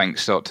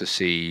banks start to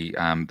see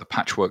the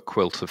patchwork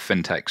quilt of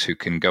fintechs who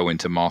can go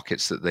into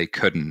markets that they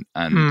couldn't,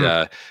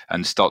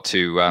 and start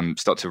to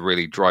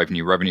really drive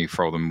new revenue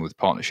for them with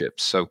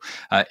partnerships. So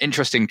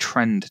interesting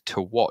trend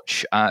to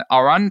watch.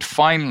 Our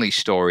finally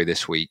story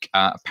this week.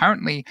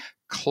 Apparently,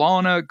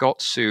 Klarna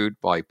got sued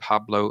by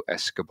Pablo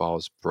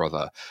Escobar's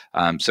brother.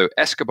 So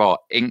Escobar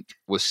Inc.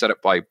 was set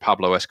up by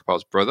Pablo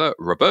Escobar's brother,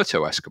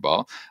 Roberto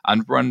Escobar,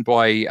 and run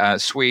by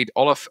Swede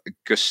Olof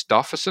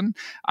Gustafsson.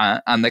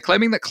 And they're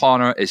claiming that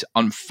Klarna is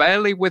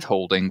unfairly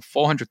withholding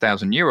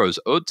 400,000 euros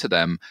owed to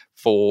them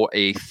for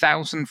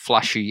 1,000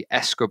 flashy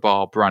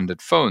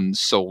Escobar-branded phones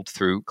sold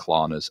through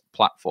Klarna's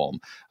platform.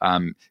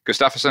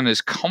 Gustafsson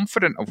is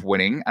confident of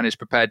winning and is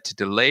prepared to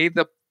delay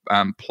the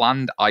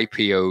planned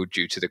IPO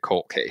due to the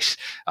court case.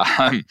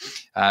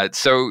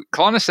 So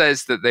Klarna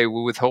says that they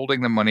were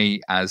withholding the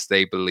money as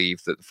they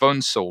believe that the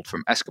phones sold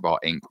from Escobar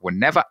Inc. were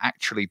never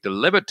actually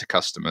delivered to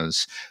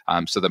customers,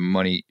 so the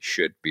money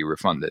should be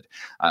refunded.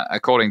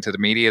 According to the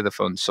media, the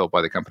phones sold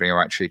by the company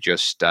are actually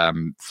just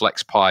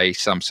FlexPi,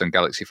 Samsung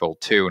Galaxy Fold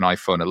 2, and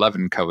iPhone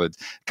 11 covered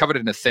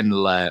in a thin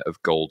layer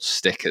of gold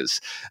stickers.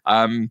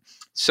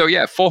 So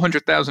yeah,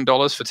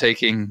 $400,000 for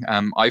taking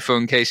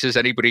iPhone cases.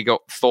 Anybody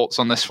got thoughts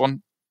on this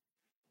one?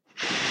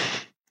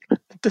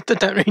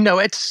 Don't really know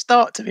where to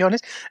start, to be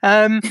honest.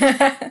 I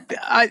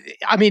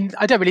mean,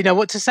 I don't really know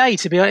what to say,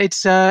 to be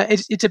honest.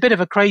 It's a bit of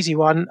a crazy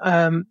one.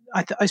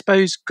 I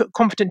suppose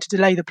confident to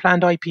delay the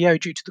planned IPO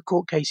due to the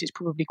court case is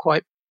probably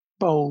quite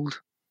bold.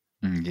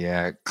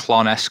 Yeah,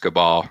 Clon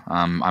Escobar.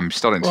 I'm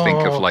starting to think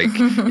of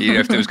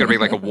if there was going to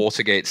be like a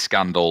Watergate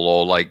scandal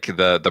or like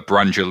the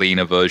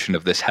Brangelina version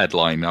of this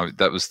headline.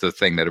 That was the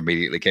thing that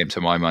immediately came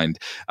to my mind.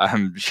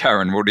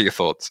 Sharon, what are your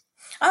thoughts?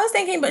 I was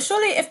thinking, but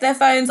surely if their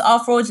phones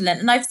are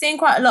fraudulent, and I've seen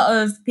quite a lot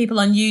of people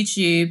on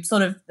YouTube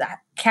sort of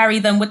carry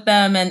them with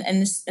them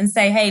and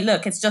say, hey,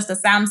 look, it's just a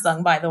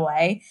Samsung, by the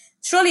way.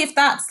 Surely if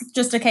that's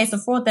just a case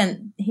of fraud,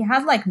 then he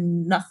has like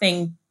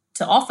nothing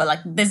to offer. Like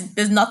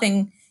there's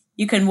nothing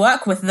you can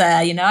work with there.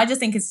 I just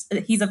think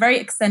he's a very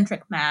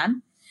eccentric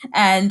man.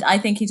 And I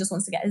think he just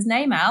wants to get his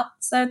name out.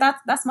 So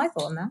that's my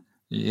thought on that.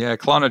 Yeah,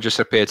 Klarna just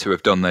appear to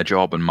have done their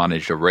job and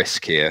managed a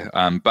risk here.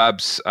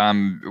 Babs,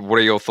 what are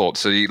your thoughts?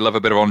 So you love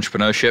a bit of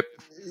entrepreneurship?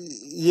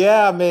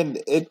 Yeah, I mean,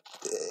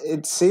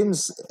 it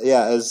seems,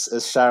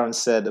 as Sharon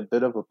said, a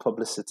bit of a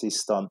publicity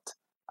stunt.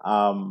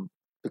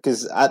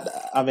 Because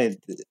I mean,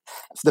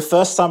 the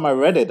first time I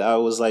read it, I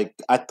was like,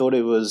 I thought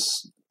it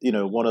was,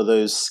 one of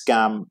those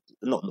scam,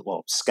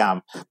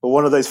 but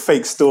one of those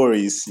fake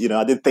stories.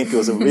 I didn't think it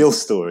was a real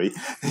story.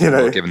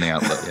 Well, given the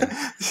outlet,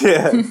 yeah.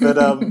 Yeah, but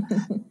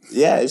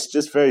yeah, it's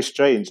just very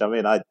strange. I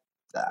mean, I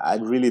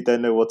really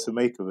don't know what to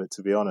make of it,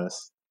 to be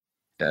honest.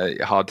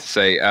 Hard to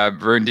say.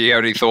 Rune, do you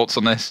have any thoughts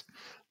on this?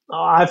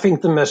 I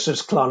think the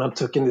measures Klarna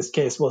took in this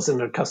case was in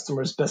their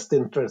customers' best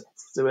interest,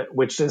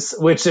 which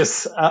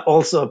is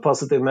also a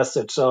positive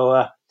message.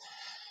 So,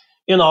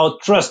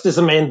 trust is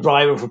a main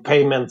driver for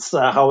payments.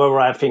 However,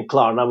 I think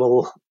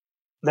Klarna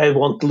they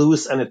won't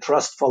lose any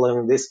trust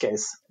following this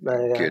case.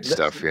 Good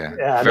stuff,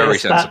 yeah. Very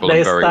sensible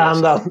and very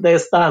they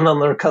stand on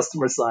their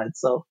customer side.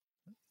 So.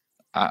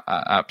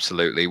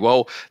 Absolutely.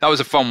 Well, that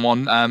was a fun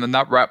one, and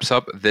that wraps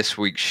up this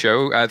week's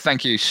show.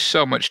 Thank you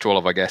so much to all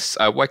of our guests.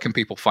 Where can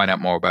people find out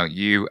more about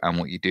you and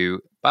what you do,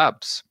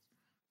 Babs?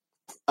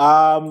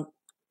 I'm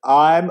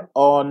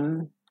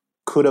on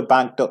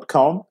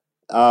kudabank.com.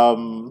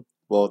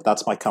 Well,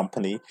 that's my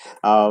company.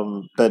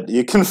 But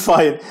you can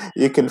find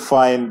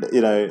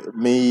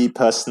me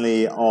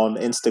personally on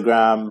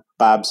Instagram,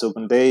 Babs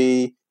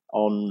Ogundeyi,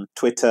 on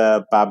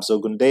Twitter, Babs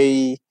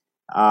Ogundeyi.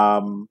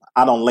 And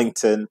on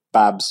LinkedIn,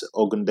 Babs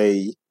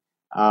Ogundeyi.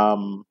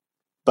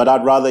 But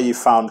I'd rather you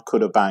found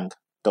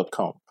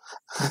kudabank.com.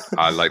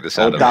 I like the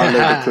sound of it. Or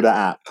download the Kuda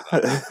app.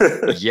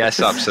 Yes,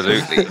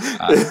 absolutely.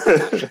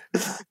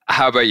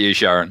 How about you,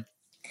 Sharon?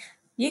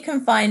 You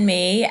can find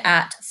me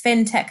at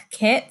FinTech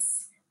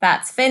Kits.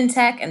 That's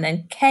FinTech and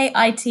then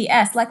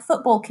KITS, like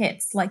football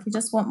kits, like you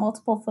just want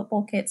multiple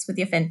football kits with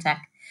your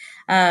FinTech.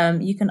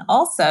 You can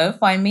also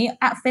find me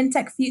at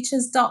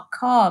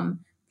fintechfutures.com.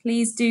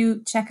 Please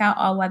do check out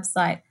our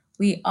website.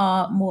 We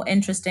are more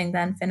interesting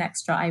than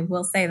FinExtra. I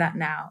will say that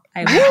now.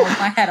 I will hold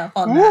my head up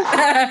on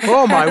that.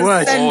 Oh, my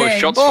word.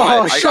 Shots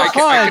fired.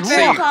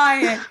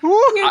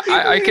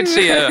 I can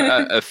see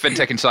a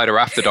FinTech Insider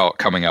After Dark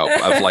coming up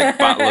of like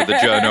Battle of the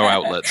Journo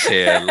outlets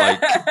here. Like,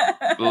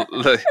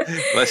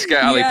 let's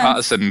get Ali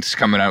Patterson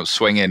coming out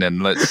swinging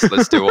and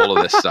let's do all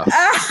of this stuff.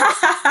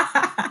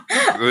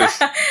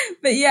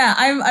 But yeah,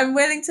 I'm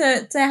willing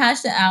to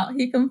hash it out.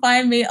 You can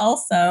find me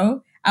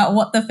also at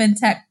What the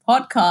FinTech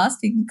Podcast.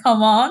 You can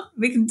come on.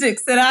 We can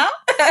dix it out.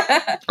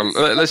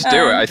 Let's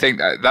do it. I think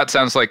that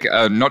sounds like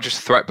not just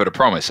a threat, but a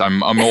promise.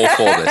 I'm all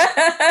for this.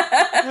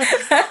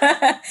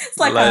 It's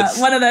like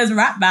one of those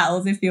rap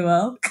battles, if you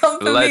will. Come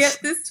for me at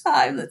this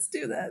time. Let's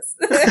do this.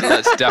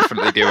 Let's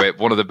definitely do it.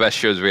 One of the best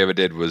shows we ever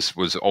did was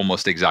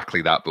almost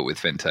exactly that, but with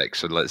FinTech.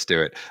 So let's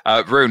do it.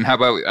 Rune, how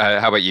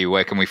about you?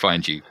 Where can we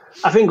find you?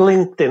 I think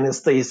LinkedIn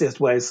is the easiest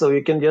way. So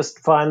you can just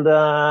find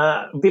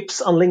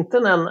Vips on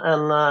LinkedIn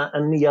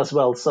and me as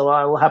well. So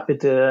I will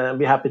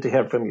be happy to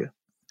hear from you.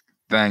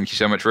 Thank you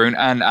so much, Rune.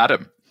 And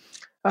Adam?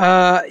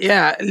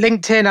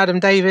 LinkedIn,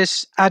 Adam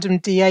Davis, Adam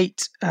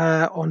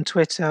D8 on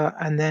Twitter,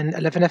 and then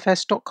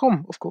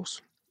 11fs.com, of course.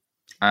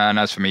 And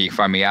as for me, you can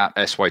find me at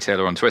SY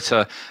Taylor on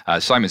Twitter,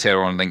 Simon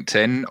Taylor on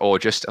LinkedIn, or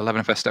just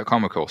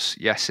 11fs.com, of course.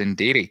 Yes,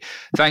 indeedy.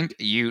 Thank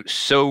you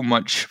so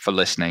much for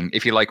listening.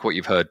 If you like what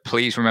you've heard,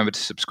 please remember to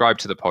subscribe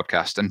to the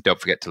podcast and don't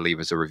forget to leave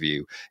us a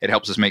review. It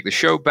helps us make the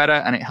show better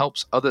and it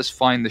helps others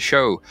find the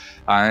show.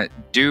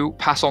 Do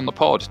pass on the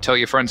pod. Tell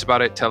your friends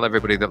about it. Tell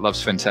everybody that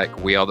loves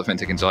FinTech. We are the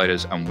FinTech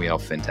Insiders and we are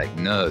FinTech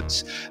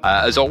Nerds.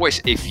 As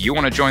always, if you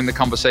want to join the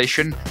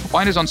conversation,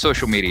 find us on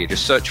social media.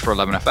 Just search for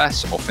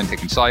 11FS or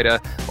FinTech Insider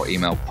or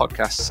email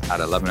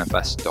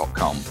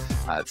podcasts@11fs.com.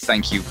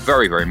 Thank you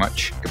very, very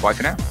much. Goodbye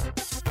for now.